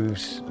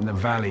grooves and the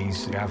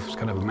valleys, you have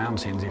kind of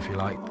mountains, if you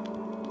like.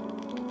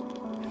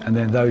 And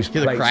then those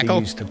plates are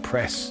used to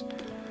press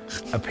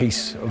a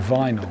piece of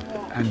vinyl.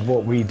 And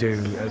what we do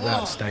at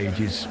that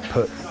stage is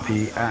put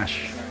the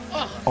ash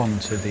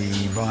onto the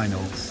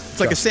vinyl.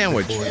 It's like a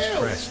sandwich. Before it's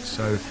pressed.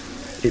 So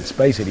it's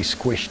basically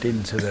squished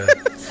into the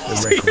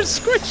So record. you're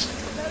squished.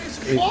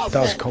 It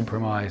does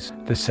compromise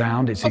the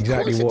sound. It's Of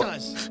exactly course it what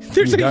does.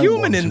 There's you a don't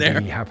human want in to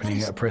there. be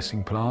happening at a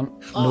pressing plant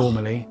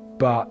normally,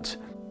 but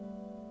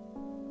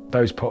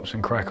those pops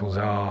and crackles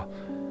are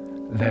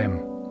them.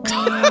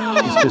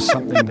 It's just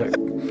something that,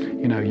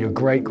 you know, your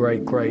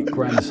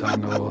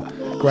great-great-great-grandson or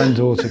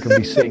granddaughter can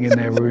be sitting in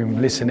their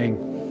room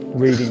listening,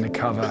 reading the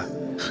cover,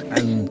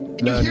 and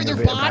learning a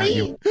bit about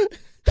you.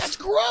 That's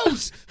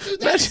gross. Dude,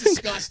 that's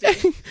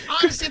disgusting.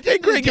 Honestly, Hey,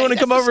 Greg, you want to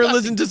come over and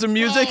listen to some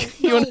music?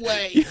 Oh, no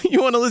way.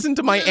 You want to listen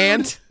to my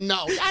aunt?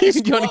 No, that is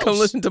You want to come gross.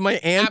 listen to my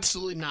aunt?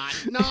 Absolutely not.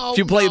 No. If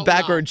you play no, it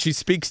backwards, she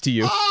speaks to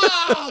you.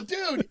 Oh,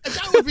 dude,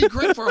 that would be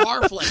great for a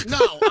horror flick. No,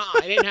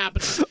 it ain't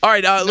happening. All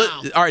right, all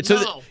right. So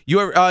no.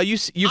 you are you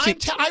see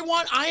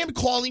I am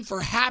calling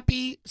for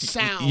happy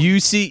sound.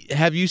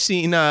 have you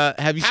seen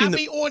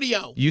happy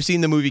audio. You've seen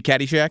the movie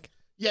Caddyshack?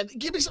 Yeah,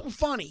 give me something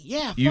funny.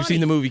 Yeah, You've seen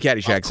the movie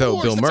Caddyshack. Of So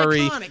course, Bill that's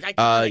Murray,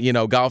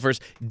 iconic. Golfers.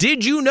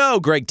 Did you know,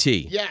 Greg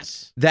T?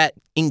 Yes. That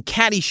in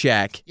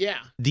Caddyshack, Yeah.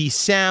 the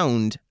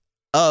sound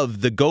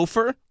of the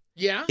gopher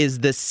Yeah. is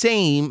the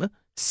same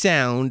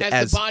sound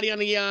As the body on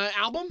the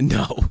album?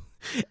 No.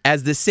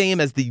 As the same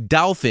as the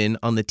dolphin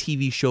on the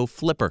TV show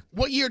Flipper.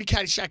 What year did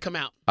Caddyshack come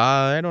out?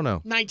 I don't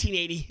know.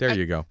 1980. There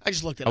you go. I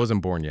just looked it I up.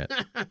 wasn't born yet.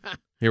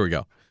 Here we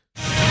go.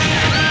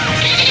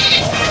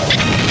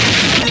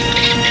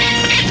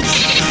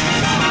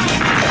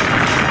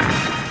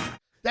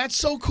 That's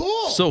so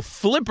cool. So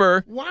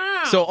Flipper.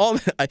 Wow. So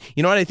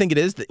you know what I think it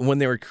is? That when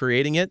they were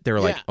creating it, they were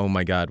like, Yeah. "Oh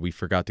my God, we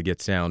forgot to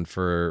get sound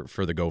for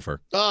the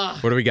gopher."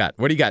 Ugh. What do we got?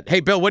 What do you got? Hey,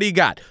 Bill, what do you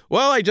got?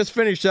 Well, I just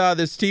finished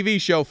this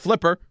TV show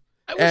Flipper.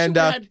 I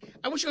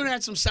wish you would have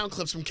had some sound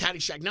clips from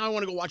Caddyshack. Now I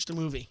want to go watch the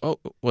movie. Oh,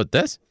 what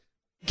this?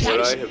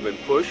 But I have been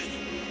pushed.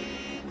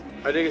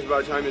 I think it's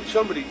about time that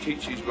somebody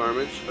teach these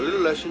varmints a little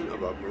lesson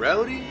about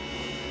morality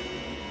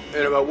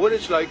and about what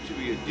it's like to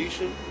be a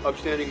decent,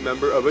 upstanding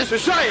member of a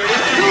society.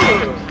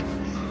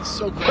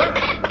 So great.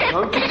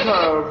 Come to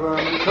Carl,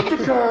 varmint. Come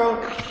to Carl.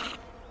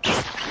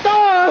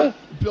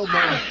 Bill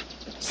Murray.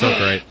 So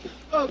great.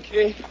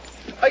 Okay.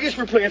 I guess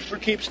we're playing for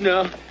keeps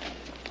now.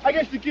 I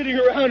guess the kidding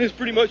around is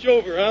pretty much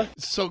over, huh?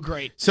 So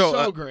great.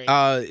 So, great.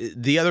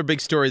 The other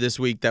big story this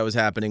week that was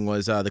happening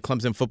was the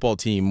Clemson football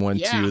team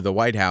went to the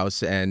White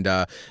House, and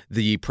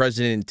the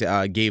president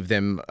gave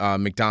them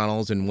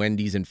McDonald's and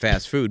Wendy's and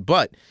fast food.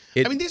 But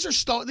I mean, these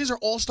are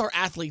all-star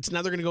athletes.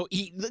 Now they're going to go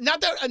eat.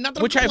 Not that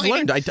which I'm I've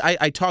complaining. learned.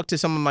 I talked to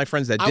some of my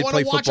friends that did I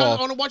play watch, football. I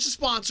want to watch the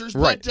sponsors,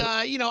 Right. but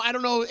I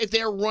don't know if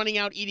they're running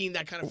out eating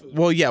that kind of food.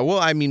 Well, yeah. Well,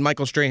 I mean,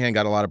 Michael Strahan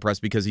got a lot of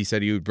press because he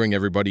said he would bring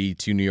everybody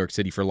to New York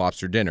City for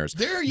lobster dinners.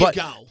 There you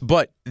go.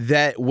 But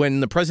that when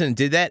the president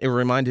did that, it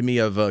reminded me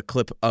of a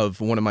clip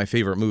of one of my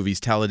favorite movies,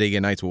 Talladega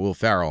Nights with Will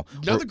Ferrell.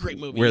 Another great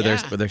movie, Where yeah.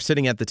 they're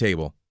sitting at the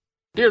table.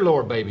 Dear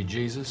Lord, baby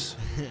Jesus,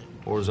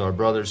 or as our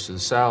brothers to the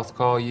south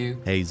call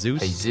you, Hey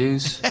Zeus. Hey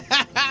Zeus,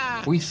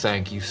 we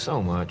thank you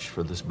so much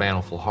for this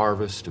bountiful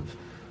harvest of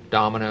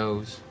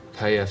Domino's,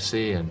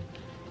 KFC, and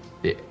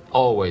the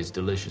always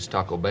delicious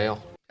Taco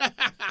Bell.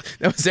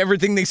 That was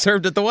everything they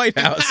served at the White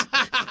House.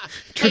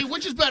 Hey,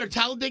 which is better,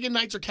 Talladega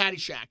Nights or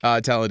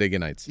Caddyshack? Talladega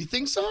Nights. You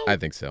think so? I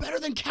think so. Better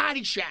than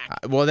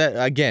Caddyshack. Well, that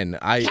again,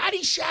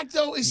 Caddyshack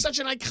though is such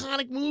an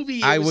iconic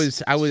movie. I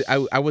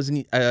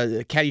wasn't.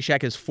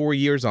 Caddyshack has 4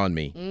 years on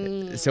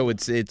me, so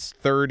it's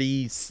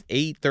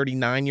 38,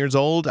 39 years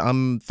old.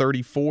 I'm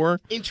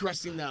 34.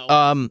 Interesting though.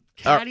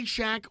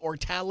 Caddyshack or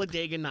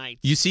Talladega Nights.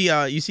 You see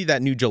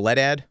that new Gillette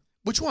ad?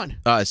 Which one?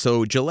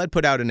 So Gillette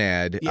put out an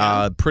ad,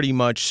 pretty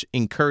much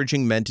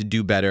encouraging men to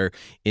do better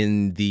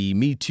in the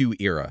Me Too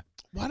era.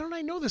 Why don't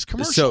I know this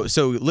commercial?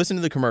 So listen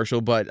to the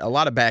commercial, but a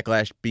lot of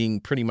backlash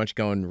being pretty much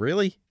going,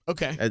 really?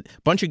 Okay. A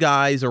bunch of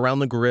guys around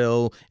the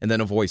grill and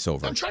then a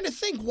voiceover. I'm trying to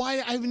think why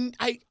I haven't.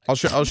 I'll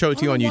show it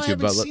to you on YouTube.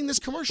 But seen this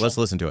commercial. Let's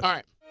listen to it. All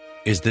right.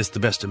 Is this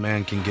the best a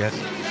man can get?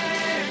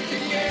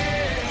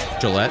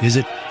 Gillette? Is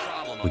it?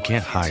 We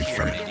can't hide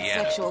from it.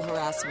 Sexual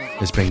harassment.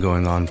 It's been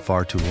going on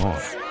far too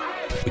long.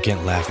 We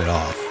can't laugh it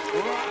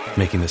off,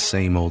 making the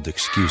same old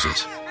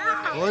excuses.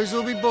 Boys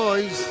will be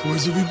boys.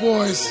 Boys will be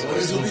boys.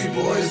 Boys will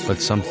be boys. But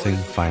something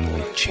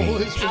finally changed.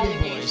 Boys will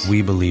be boys.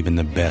 We believe in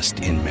the best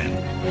in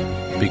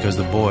men, because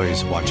the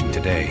boys watching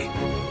today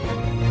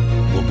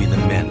will be the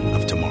men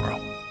of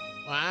tomorrow.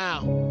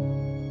 Wow.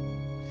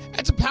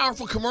 That's a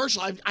powerful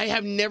commercial. I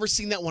have never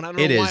seen that one. I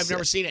don't know why I've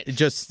never seen it.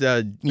 Just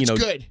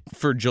good.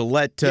 For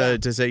Gillette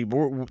to say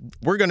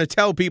we're going to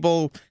tell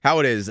people how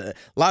it is. A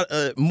lot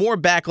more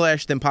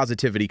backlash than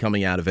positivity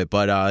coming out of it.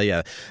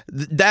 But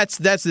that's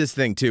this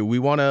thing too. We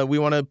want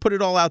to put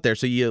it all out there.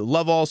 So you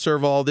love all,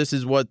 serve all. This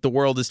is what the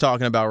world is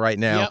talking about right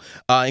now,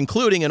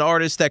 including an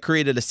artist that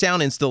created a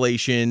sound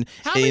installation.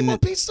 How many more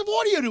pieces of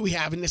audio do we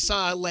have in this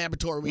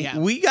laboratory we have?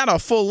 We got a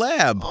full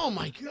lab. Oh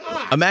my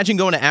God! Imagine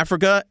going to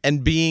Africa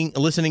and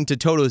listening to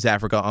Toto's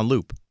Africa on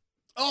loop.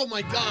 Oh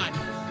my God.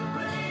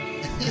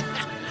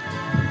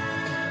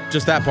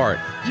 Just that part.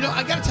 You know,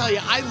 I got to tell you,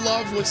 I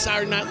loved when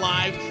Saturday Night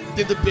Live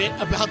did the bit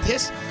about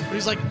this. When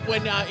he's like,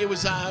 when it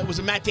was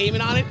a Matt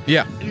Damon on it.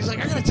 Yeah. And he's like,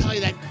 I got to tell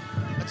you that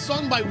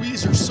song by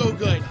Weezer is so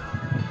good.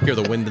 Hear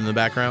the wind in the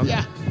background.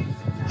 Yeah.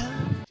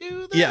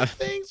 Yeah,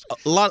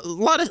 a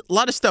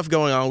lot of stuff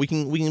going on. We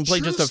can play True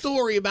just a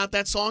story about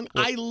that song.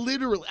 I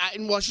literally,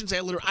 well, I shouldn't say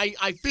I literally.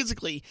 I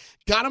physically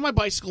got on my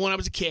bicycle when I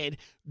was a kid.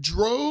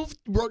 Drove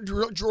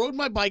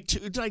my bike to.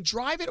 Did I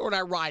drive it or did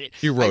I ride it?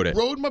 You rode it. I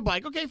rode my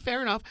bike. Okay,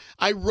 fair enough.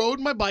 I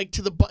rode my bike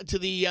to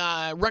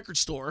the record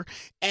store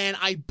and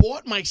I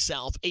bought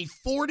myself a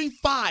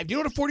 45. Do you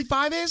know what a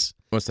 45 is?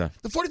 What's that?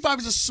 The 45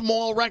 is a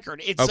small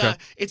record. It's Okay.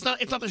 It's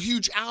not a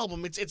huge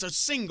album. It's a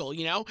single,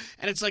 you know,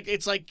 and it's like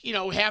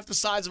half the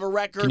size of a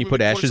record. Can you maybe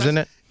put quarter ashes size. in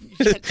it?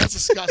 That's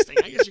disgusting.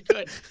 I guess you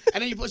could.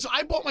 And then so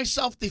I bought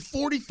myself the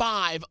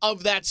 45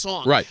 of that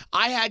song. Right.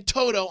 I had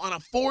Toto on a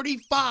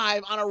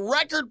 45 on a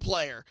record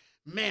player.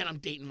 Man, I'm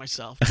dating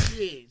myself.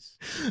 Jeez.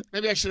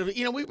 Maybe I should have.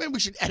 Maybe we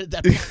should edit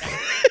that part out.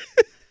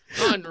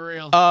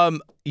 Unreal.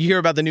 You hear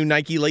about the new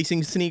Nike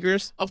lacing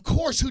sneakers? Of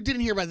course. Who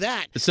didn't hear about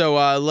that? So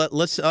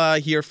let's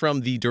hear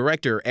from the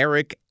director,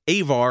 Eric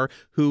Avar,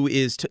 who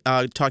is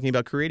talking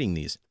about creating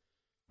these.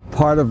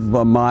 Part of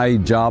my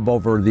job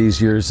over these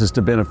years is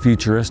to be a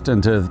futurist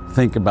and to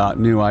think about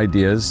new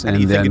ideas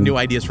and then new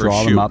ideas for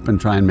draw a them shoe? up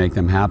and try and make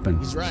them happen.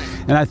 He's right.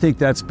 And I think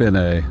that's been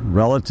a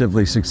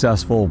relatively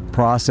successful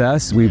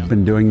process. We've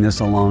been doing this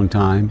a long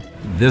time.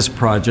 This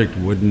project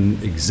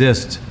wouldn't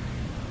exist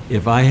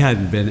if I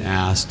hadn't been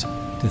asked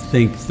to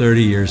think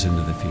 30 years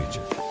into the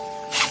future.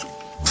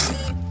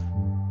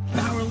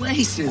 Power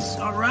laces,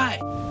 all right.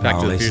 Back to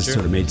Power the laces Future?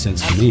 sort of made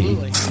sense to me.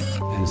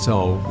 And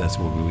so that's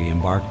what we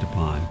embarked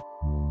upon.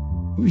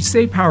 We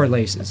say power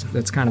laces.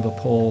 That's kind of a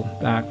pull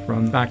back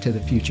from Back to the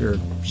Future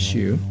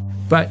shoe.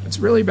 But it's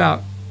really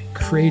about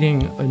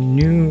creating a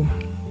new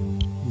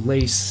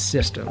lace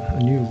system,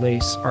 a new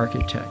lace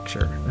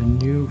architecture, a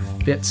new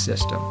fit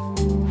system.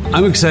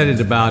 I'm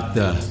excited about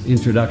the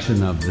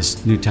introduction of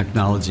this new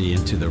technology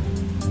into the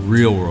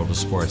real world of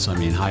sports. I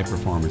mean, high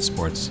performance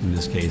sports. In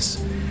this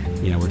case,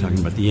 we're talking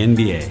about the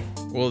NBA.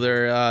 Well,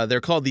 they're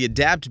called the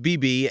Adapt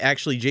BB.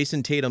 Actually,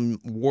 Jason Tatum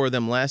wore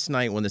them last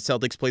night when the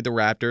Celtics played the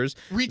Raptors.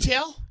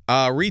 Retail?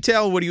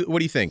 Retail. What do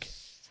you think?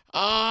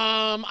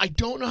 I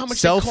don't know how much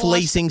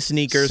Self-lacing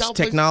sneakers,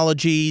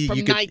 technology. From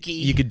Nike.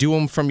 You could do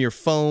them from your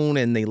phone,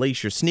 and they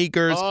lace your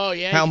sneakers. Oh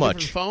yeah. How you can do it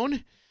much? from your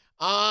phone?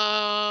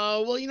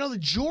 Well, the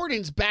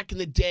Jordans back in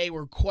the day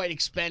were quite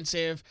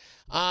expensive.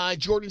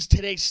 Jordans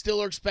today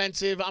still are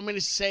expensive. I'm going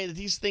to say that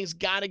these things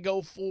got to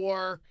go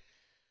for.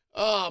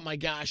 Oh my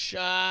gosh!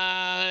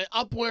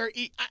 Up where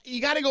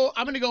you got to go.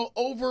 I'm going to go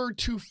over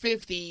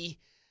 250.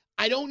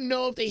 I don't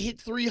know if they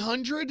hit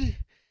 300.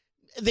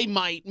 They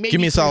might. Maybe.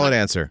 Give me a solid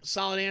answer.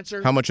 Solid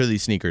answer. How much are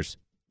these sneakers?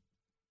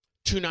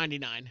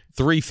 $299.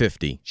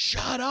 $350.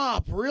 Shut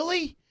up!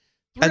 Really?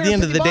 At the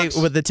end of the day,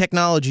 $350? with the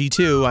technology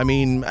too, I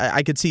mean,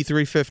 I could see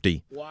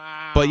 $350.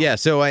 Wow. But yeah,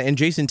 so and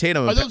Jason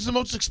Tatum. Are those the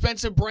most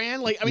expensive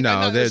brand?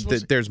 No,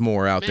 there's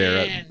more out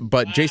there.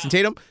 But Jason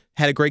Tatum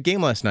had a great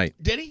game last night.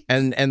 Did he?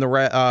 And the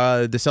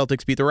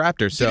Celtics beat the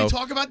Raptors. Did So he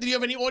talk about? Did you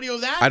have any audio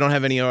of that? I don't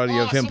have any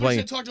audio of him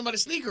playing. Talking about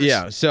his sneakers.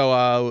 Yeah,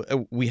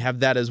 so we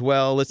have that as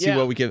well. Let's see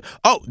what we can.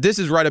 Oh, this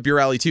is right up your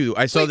alley too.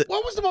 I saw that.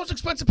 What was the most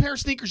expensive pair of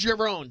sneakers you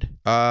ever owned?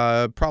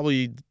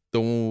 Probably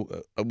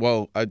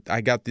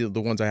I got the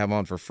ones I have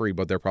on for free,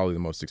 but they're probably the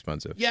most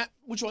expensive. Yeah,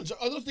 which ones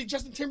are those? The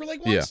Justin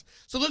Timberlake ones? Yeah.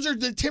 So those are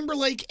the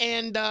Timberlake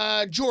and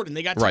Jordan.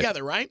 They got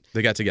together, right?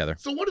 They got together.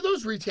 So what do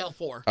those retail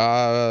for?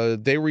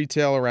 They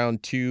retail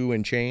around $2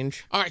 and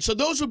change. All right, so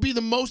those would be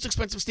the most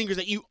expensive sneakers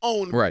that you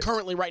own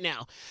currently right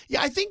now.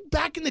 Yeah, I think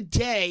back in the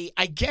day,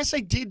 I guess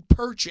I did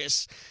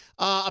purchase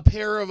a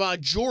pair of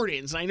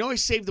Jordans. And I know I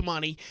saved the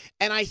money,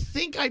 and I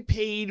think I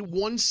paid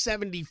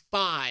 $175.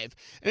 And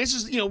this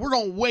is, we're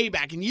going way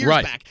back in years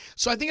back.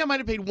 So I think I might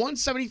have paid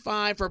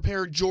 $175 for a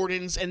pair of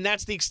Jordans, and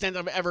that's the extent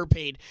I've ever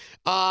paid.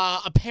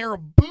 A pair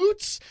of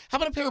boots? How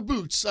about a pair of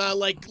boots? I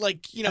don't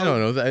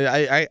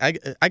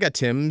know. I got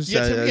Tim's.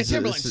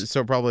 Timberlands.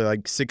 So probably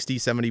like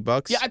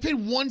 $60-$70. Yeah, I paid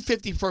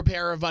 $150 for a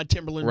pair of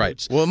Timberland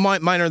boots. Well,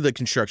 mine are the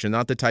construction,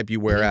 not the type you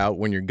wear out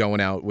when you're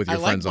going out with your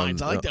friends on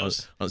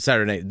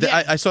Saturday.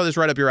 Yeah. I saw this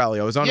right up your alley.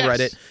 I was on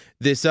Reddit.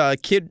 This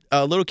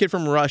little kid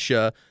from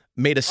Russia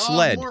made a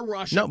sled. More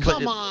Russia. No,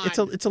 Come on.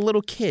 It's a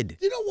little kid.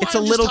 You know why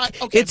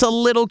It's a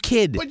little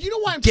kid. But you know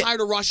why I'm tired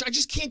of Russia? I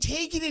just can't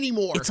take it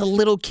anymore. It's a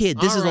little kid.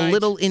 This is All right. a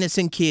little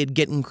innocent kid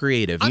getting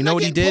creative. I'm know not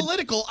what he getting did?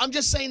 political. I'm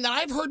just saying that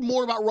I've heard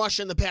more about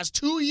Russia in the past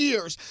 2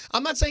 years.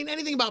 I'm not saying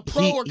anything about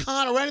pro or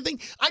con or anything.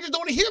 I just don't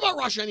want to hear about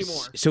Russia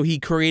anymore. So he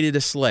created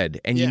a sled,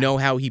 and you know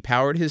how he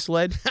powered his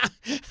sled?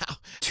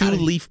 Two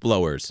leaf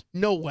blowers.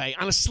 No way.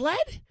 On a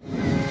sled?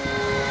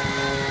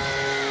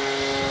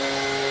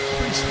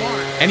 Pretty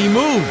smart. And he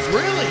moved.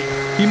 Really?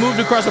 He moved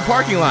across a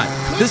parking lot.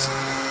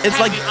 It's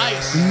like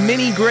ice.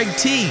 mini Greg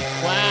T.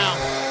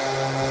 Wow.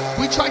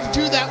 We tried to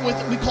do that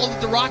we called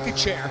it the rocket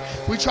chair.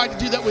 We tried to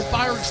do that with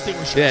fire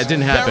extinguishers. Yeah, it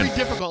didn't happen. Very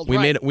difficult.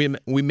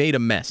 We made a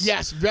mess.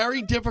 Yes,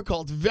 very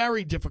difficult.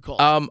 Very difficult.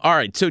 All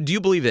right. So do you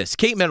believe this?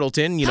 Kate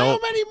Middleton, How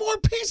many more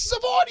pieces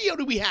of audio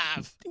do we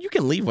have? You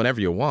can leave whenever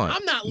you want.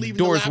 I'm not leaving.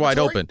 Doors the wide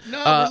laboratory. open.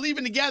 No, we're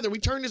leaving together. We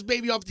turn this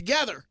baby off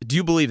together. Do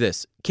you believe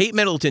this? Kate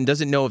Middleton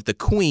doesn't know if the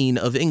Queen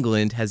of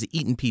England has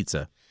eaten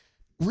pizza.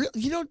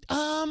 Really? What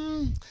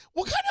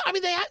kind of?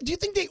 Do you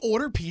think they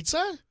order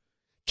pizza?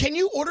 Can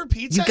you order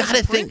pizza? You gotta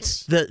as a think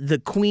prince?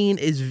 the Queen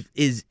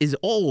is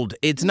old.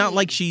 It's not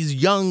like she's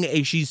young.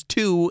 She's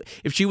 2.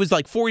 If she was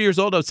like 4 years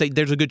old, I would say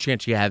there's a good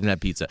chance she hasn't had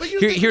pizza.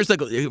 Here's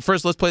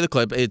first. Let's play the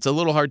clip. It's a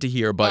little hard to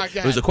hear, but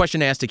it was a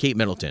question asked to Kate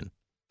Middleton.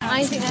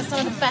 I think that's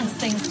one of the best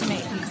things to make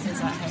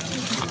pizzas at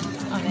home.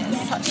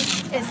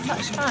 It's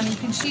such fun. You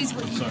can choose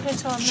what you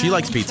put on. She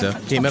likes pizza.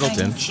 Kate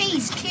Middleton.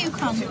 Cheese,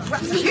 cucumber.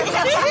 Revelation.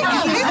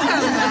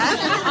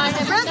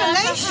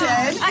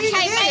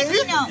 Okay,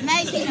 maybe not.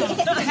 Maybe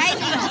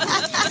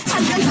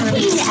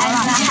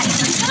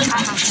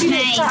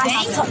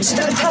That's such a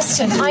good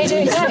question. I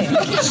don't know.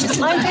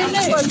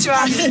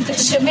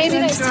 Maybe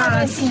next time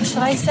I see him, should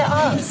I set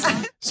ours?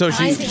 So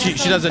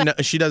she doesn't know.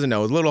 She doesn't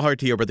know. It's a little hard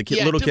to hear, but the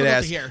little kid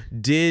asked,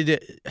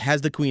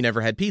 has the Queen ever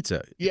had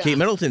pizza? Yeah. Kate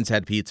Middleton's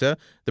had pizza.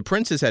 The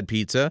Prince has had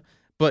pizza.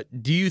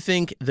 But do you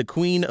think the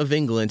Queen of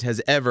England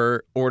has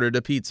ever ordered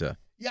a pizza?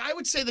 Yeah, I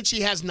would say that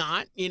she has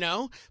not,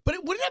 But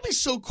wouldn't that be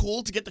so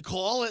cool to get the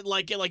call at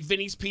like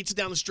Vinny's Pizza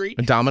down the street?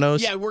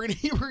 Domino's? Yeah, we're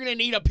gonna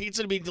need a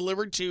pizza to be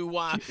delivered to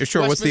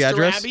sure, what's the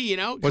address? Abbey,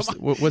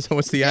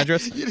 What's the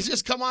address? You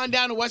just come on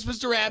down to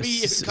Westminster Abbey,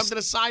 come to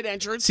the side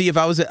entrance. See, if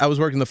I was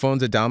working the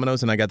phones at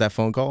Domino's and I got that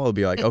phone call, I'd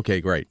be like,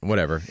 okay, great,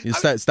 whatever.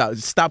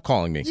 Stop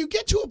calling me. You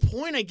get to a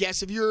point, I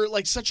guess, if you're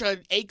like such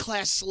an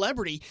A-class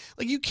celebrity,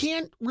 like you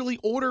can't really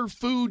order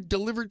food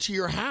delivered to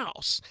your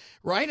house,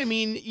 right? I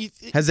mean,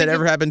 has that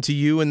ever happened to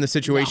you in the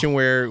situation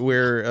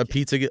where a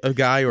pizza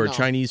guy or a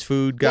Chinese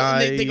food guy?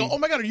 Well, they go, oh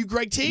my God, are you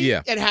Greg T?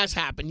 Yeah. It has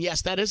happened.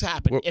 Yes, that has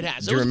happened. Well, it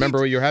has. Do you remember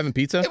where you were having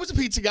pizza? It was a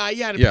pizza guy,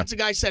 yeah. And a pizza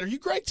guy said, are you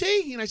Greg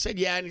T? And I said,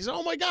 yeah. And he said,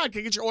 oh my God, can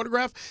I get your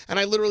autograph? And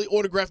I literally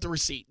autographed the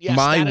receipt. Yes,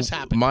 that has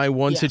happened. My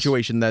one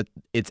situation that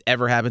it's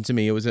ever happened to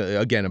me, it was,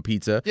 again, a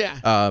pizza.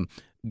 Yeah.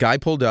 Guy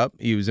pulled up.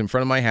 He was in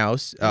front of my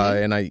house,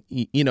 and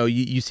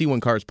you see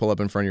when cars pull up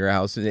in front of your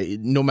house,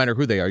 no matter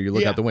who they are, you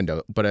look out the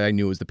window. But I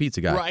knew it was the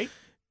pizza guy. Right.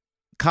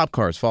 Cop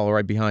cars follow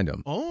right behind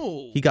him.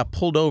 Oh. He got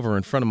pulled over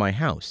in front of my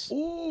house.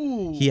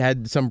 Ooh. He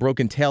had some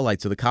broken taillight,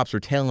 so the cops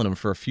were tailing him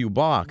for a few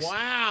blocks.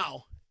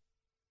 Wow.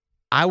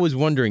 I was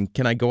wondering,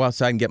 can I go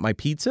outside and get my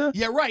pizza?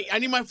 Yeah, right. I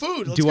need my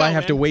food. Let's Do go, I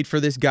have to man. wait for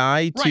this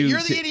guy to... Right, you're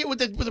the idiot with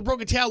the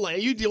broken tail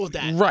light. You deal with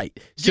that. Right.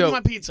 Give me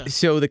my pizza.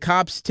 So the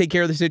cops take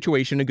care of the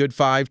situation, a good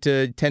 5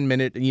 to 10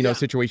 minute,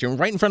 situation,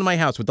 right in front of my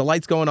house with the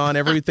lights going on,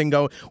 everything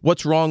going,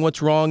 what's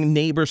wrong?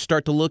 Neighbors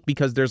start to look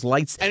because there's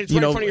lights. And it's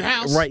right in front of your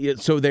house. Right,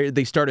 so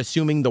they start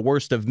assuming the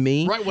worst of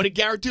me. Right, what did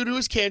Garrett do to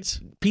his kids?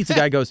 Pizza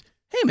guy goes,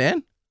 hey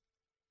man,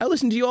 I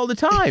listen to you all the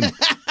time.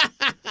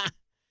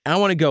 I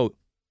want to go,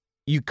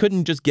 you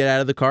couldn't just get out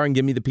of the car and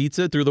give me the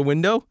pizza through the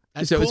window?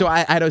 That's so cool. so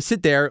I had to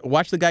sit there,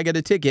 watch the guy get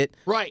a ticket.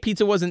 Right.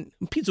 Pizza was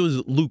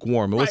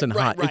lukewarm. It wasn't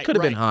hot. It could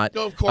have been hot.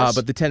 No, of course.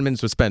 But the 10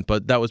 minutes was spent.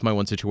 But that was my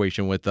one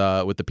situation with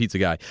the pizza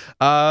guy.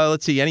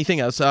 Let's see.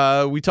 Anything else?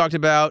 We talked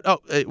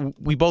about.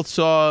 We both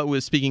saw.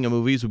 Speaking of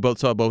movies, we both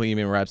saw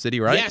Bohemian Rhapsody,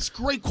 right? Yes,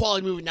 great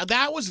quality movie. Now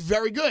that was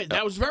very good.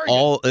 That was very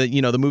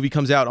good. The movie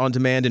comes out on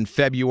demand in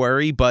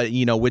February, but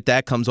with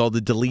that comes all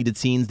the deleted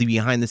scenes, the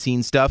behind the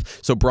scenes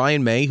stuff. So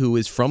Brian May, who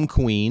is from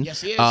Queen,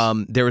 yes, he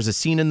is. There was a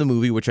scene in the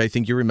movie which I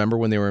think you remember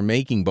when they were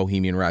making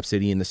Bohemian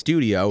Rhapsody in the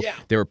studio. Yeah.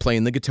 They were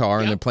playing the guitar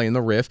and they're playing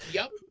the riff.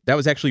 Yep. That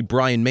was actually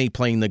Brian May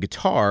playing the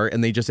guitar,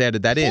 and they just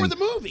added that in. For the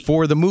movie?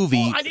 For the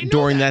movie Oh, I didn't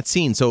know during that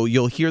scene. So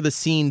you'll hear the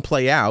scene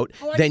play out,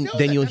 then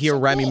you'll hear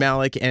Rami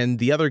Malek and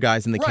the other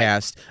guys in the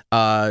cast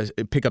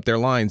pick up their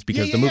lines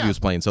because the movie was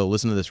playing. So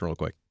listen to this real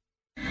quick.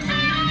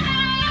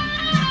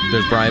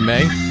 There's Brian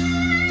May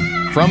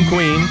from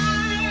Queen.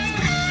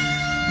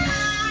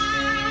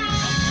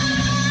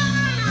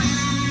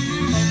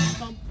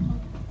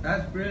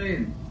 That's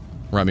brilliant.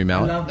 Rami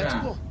Malek. I love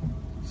that. Cool.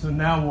 So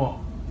now what?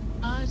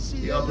 I see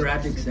The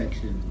operatic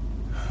section.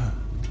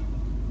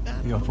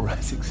 The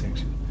operatic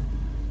section.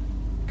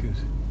 Good.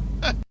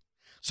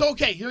 So,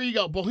 okay, here you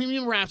go.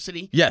 Bohemian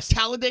Rhapsody. Yes.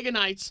 Talladega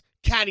Nights.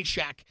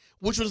 Caddyshack.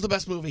 Which was the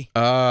best movie?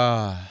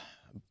 I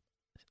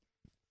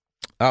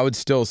would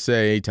still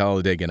say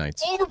Talladega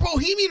Nights. Over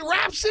Bohemian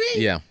Rhapsody?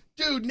 Yeah.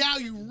 Dude, now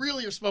you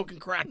really are smoking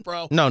crack,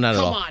 bro. No, not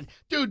at all. Come on.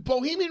 Dude,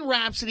 Bohemian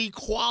Rhapsody,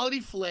 quality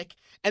flick,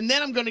 and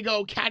then I'm going to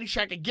go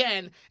Caddyshack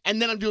again,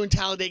 and then I'm doing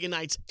Talladega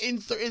Nights in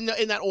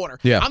that order.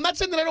 Yeah. I'm not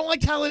saying that I don't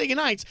like Talladega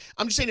Nights.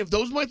 I'm just saying if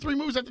those are my three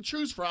movies I have to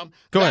choose from,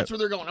 Go that's ahead. where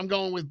they're going. I'm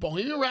going with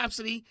Bohemian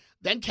Rhapsody,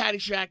 then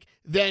Caddyshack,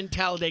 then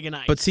Talladega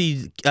Nights. But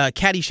see,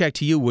 Caddyshack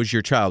to you was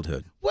your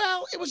childhood.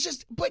 Well, it was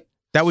just, but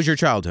That was your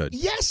childhood.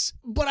 yes,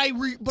 but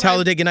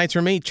Talladega Nights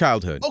for me,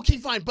 childhood. Okay,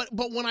 fine, but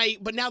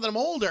now that I'm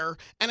older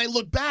and I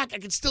look back, I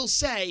can still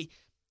say,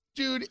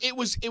 dude, it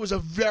was a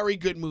very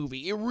good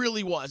movie. It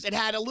really was. It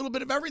had a little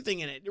bit of everything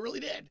in it. It really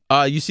did.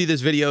 You see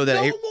this video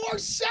that No more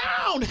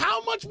sound.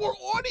 How much more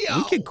audio?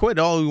 we could quit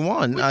all we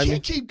want. We I can't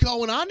mean, keep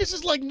going on. This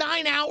is like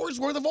 9 hours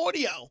worth of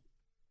audio.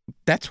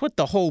 that's what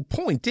the whole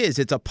point is.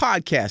 It's a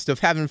podcast of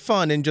having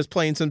fun and just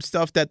playing some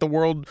stuff that the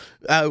world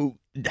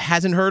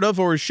hasn't heard of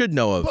or should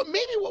know of. But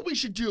maybe what we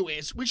should do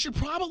is we should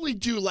probably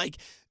do like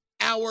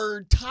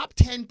our top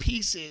 10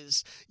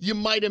 pieces you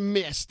might have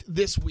missed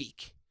this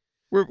week.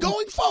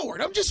 Going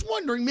forward, I'm just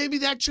wondering, maybe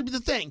that should be the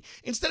thing.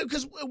 Instead of,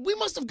 because we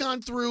must have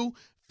gone through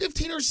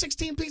 15 or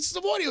 16 pieces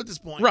of audio at this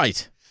point.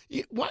 Right.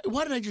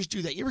 Why did I just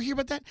do that? You ever hear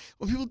about that?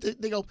 When people,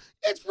 they go,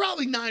 it's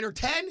probably 9 or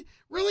 10.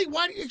 Really?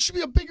 Why? It should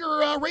be a bigger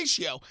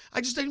ratio.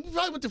 I just think we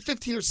probably went to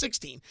 15 or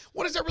 16.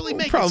 What does that really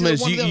make? The problem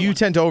is you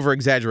tend to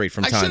over-exaggerate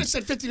from I time. should have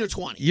said 15 or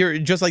 20. You're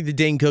just like the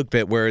Dane Cook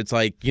bit where it's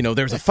like,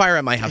 there was a fire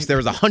at my house. There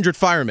was 100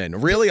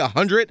 firemen. Really?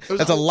 100?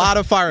 That's a lot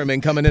of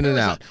firemen coming in and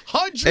out.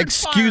 100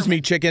 Excuse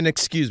me, chicken.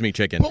 Excuse me,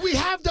 chicken. But we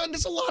have done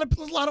this a lot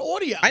of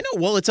audio. I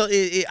know. Well,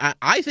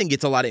 I think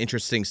it's a lot of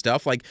interesting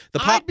stuff. Like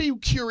the I'd be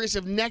curious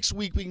if next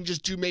week we can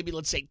just do maybe,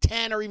 let's say,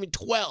 10 or even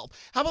 12.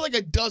 How about like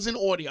a dozen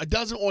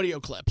audio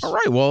clips? All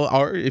right. Well,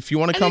 if you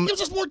want to come, it gives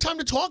us more time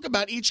to talk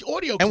about each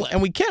audio clip.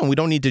 and we can. We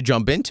don't need to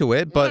jump into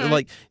it. But All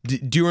right.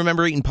 do you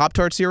remember eating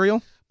Pop-Tart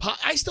cereal?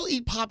 I still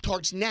eat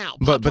Pop-Tarts now.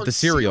 But the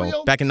cereal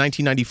back in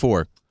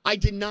 1994. I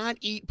did not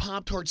eat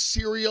Pop-Tart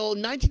cereal.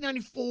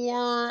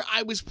 1994,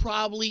 I was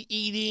probably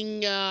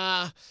eating,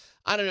 I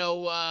don't know,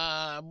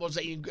 what was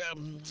I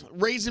eating?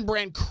 Raisin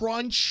Bran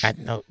Crunch.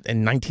 In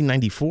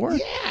 1994?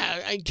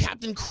 Yeah,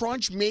 Captain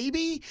Crunch,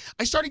 maybe.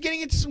 I started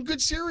getting into some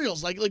good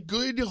cereals, like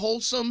good,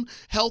 wholesome,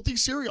 healthy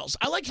cereals.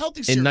 I like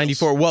healthy cereals. In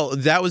 94. Well,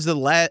 that was the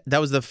last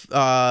What's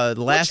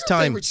your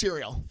time. favorite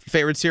cereal?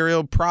 Favorite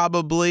cereal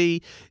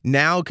probably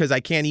now because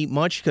I can't eat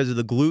much because of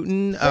the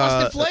gluten.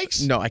 Frosted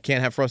Flakes? No, I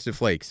can't have Frosted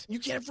Flakes. You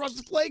can't have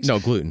Frosted Flakes? No,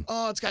 gluten.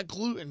 Oh, it's got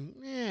gluten.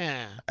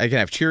 Yeah. I can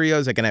have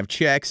Cheerios. I can have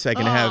Chex. I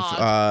can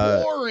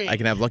have. boring. I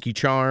can have Lucky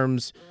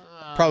Charms.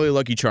 Probably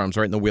Lucky Charms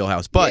right in the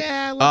wheelhouse. But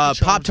Yeah, Lucky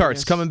Charms, I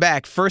Pop-Tarts guess. coming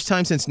back. First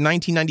time since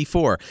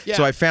 1994. Yeah.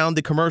 So I found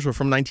the commercial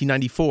from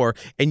 1994,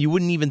 and you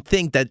wouldn't even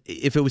think that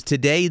if it was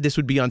today, this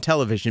would be on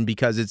television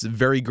because it's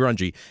very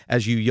grungy.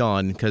 As you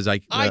yawn, because I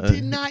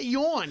did not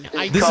yawn.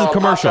 This is a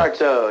commercial. I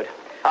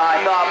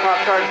thought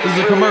Pop-Tarts This is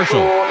a were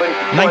commercial. Cool, but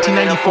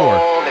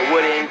 1994. They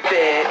wouldn't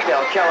fit.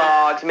 So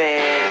Kellogg's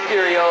made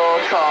cereal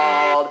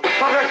called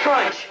Pop-Tart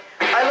Crunch.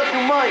 I love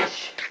to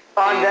munch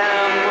on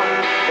them.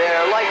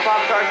 They're like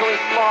Pop-Tarts, only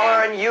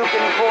smaller, and you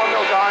can pour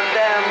milk on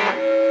them.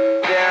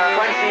 They're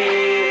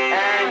crunchy,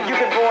 and you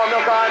can pour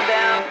milk on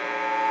them.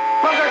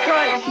 Pop-Tart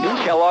Crunch!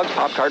 New Kellogg's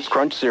Pop-Tarts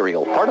Crunch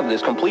cereal, part of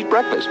this complete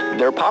breakfast.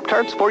 They're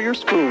Pop-Tarts for your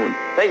spoon.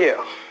 Thank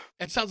you.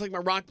 That sounds like my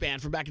rock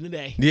band from back in the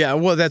day. Yeah,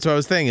 well, that's what I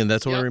was thinking.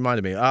 That's what it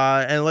reminded me.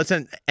 And let's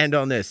end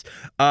on this.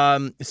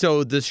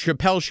 So the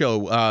Chappelle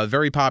Show,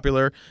 very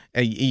popular,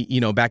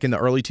 back in the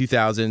early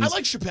 2000s. I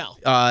like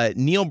Chappelle.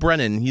 Neil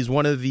Brennan, he was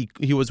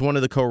one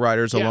of the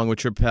co-writers along with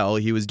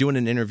Chappelle. He was doing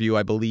an interview,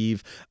 I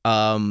believe,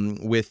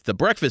 with the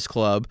Breakfast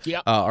Club.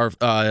 Yep.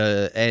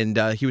 And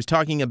he was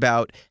talking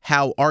about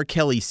how R.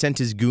 Kelly sent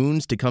his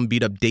goons to come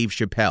beat up Dave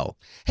Chappelle.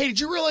 Hey, did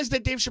you realize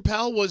that Dave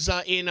Chappelle was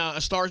in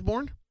A Star Is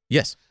Born?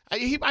 Yes.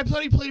 I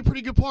thought he played a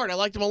pretty good part. I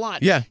liked him a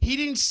lot. Yeah. He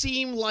didn't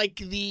seem like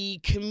the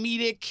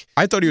comedic.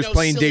 I thought he was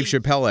playing silly... Dave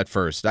Chappelle at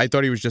first. I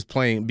thought he was just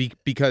playing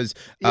because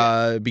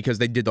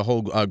they did the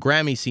whole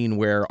Grammy scene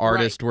where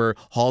artists were,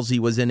 Halsey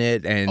was in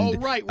it.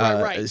 And,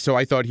 right. So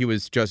I thought he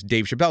was just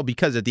Dave Chappelle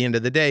because at the end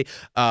of the day,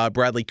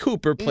 Bradley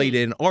Cooper played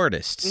an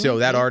artist. So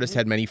that artist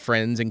had many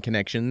friends and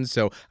connections.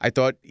 So I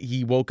thought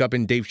he woke up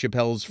in Dave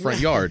Chappelle's front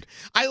yard.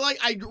 I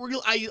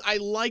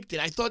liked it.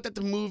 I thought that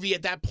the movie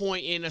at that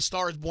point in A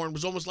Star Is Born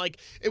was almost like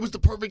it was the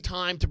perfect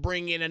time to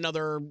bring in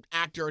another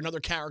actor, another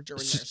character in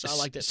there. So I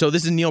liked it. So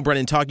this is Neil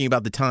Brennan talking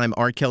about the time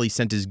R. Kelly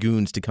sent his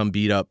goons to come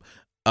beat up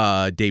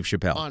Dave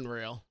Chappelle.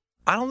 Unreal.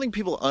 I don't think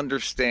people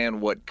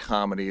understand what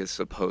comedy is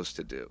supposed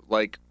to do.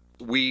 Like,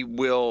 we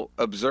will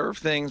observe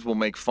things, we'll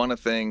make fun of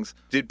things.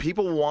 Did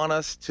people want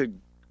us to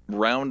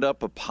round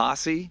up a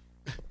posse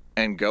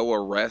and go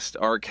arrest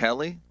R.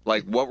 Kelly?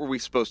 Like, what were we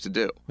supposed to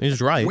do? He's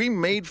right. We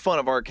made fun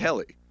of R.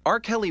 Kelly. R.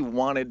 Kelly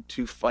wanted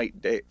to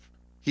fight Dave.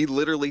 He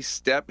literally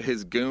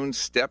his goons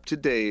stepped to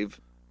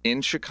Dave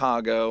in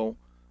Chicago,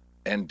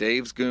 and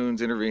Dave's goons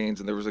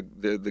intervenes, and there was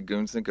the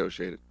goons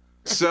negotiated.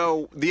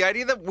 So the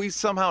idea that we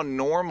somehow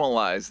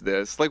normalize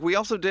this, like we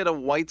also did a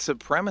white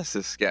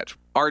supremacist sketch.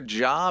 Our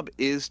job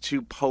is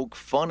to poke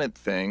fun at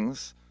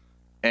things,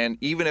 and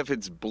even if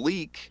it's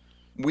bleak,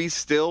 we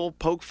still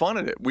poke fun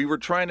at it. We were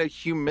trying to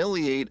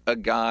humiliate a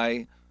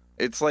guy.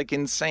 It's like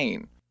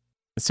insane.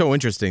 It's so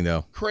interesting,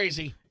 though.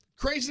 Crazy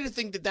to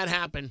think that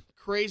happened.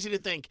 Crazy to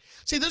think.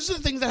 See, those are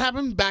the things that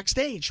happen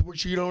backstage,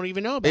 which you don't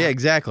even know about. Yeah,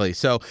 exactly.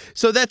 So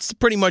that's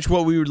pretty much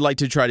what we would like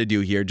to try to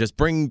do here. Just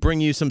bring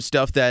you some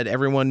stuff that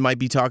everyone might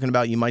be talking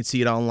about. You might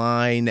see it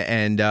online,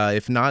 and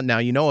if not, now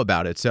you know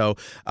about it. So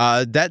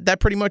that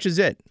pretty much is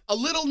it. A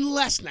little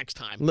less next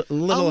time. A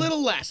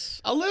little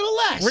less.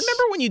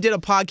 Remember when you did a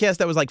podcast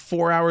that was like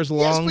 4 hours long?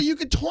 Yes, but you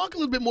could talk a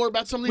little bit more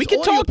about some of these We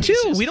can talk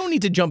pieces. too. We don't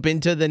need to jump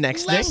into the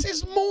next thing. Less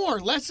is more.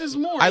 Less is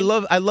more. I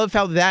love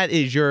how that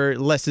is your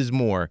less is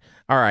more.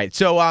 All right.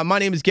 So my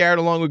name is Garrett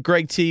along with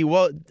Greg T.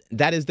 Well,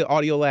 that is the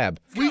Audio Lab.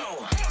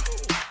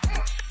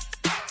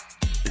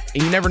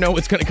 You never know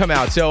what's going to come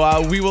out.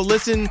 So we will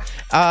listen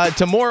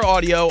to more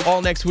audio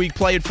all next week,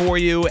 play it for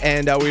you,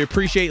 and we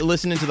appreciate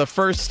listening to the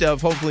first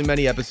of hopefully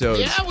many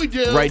episodes. Yeah, we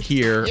do. Right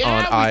here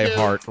on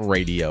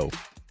iHeartRadio.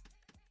 iHeartRadio.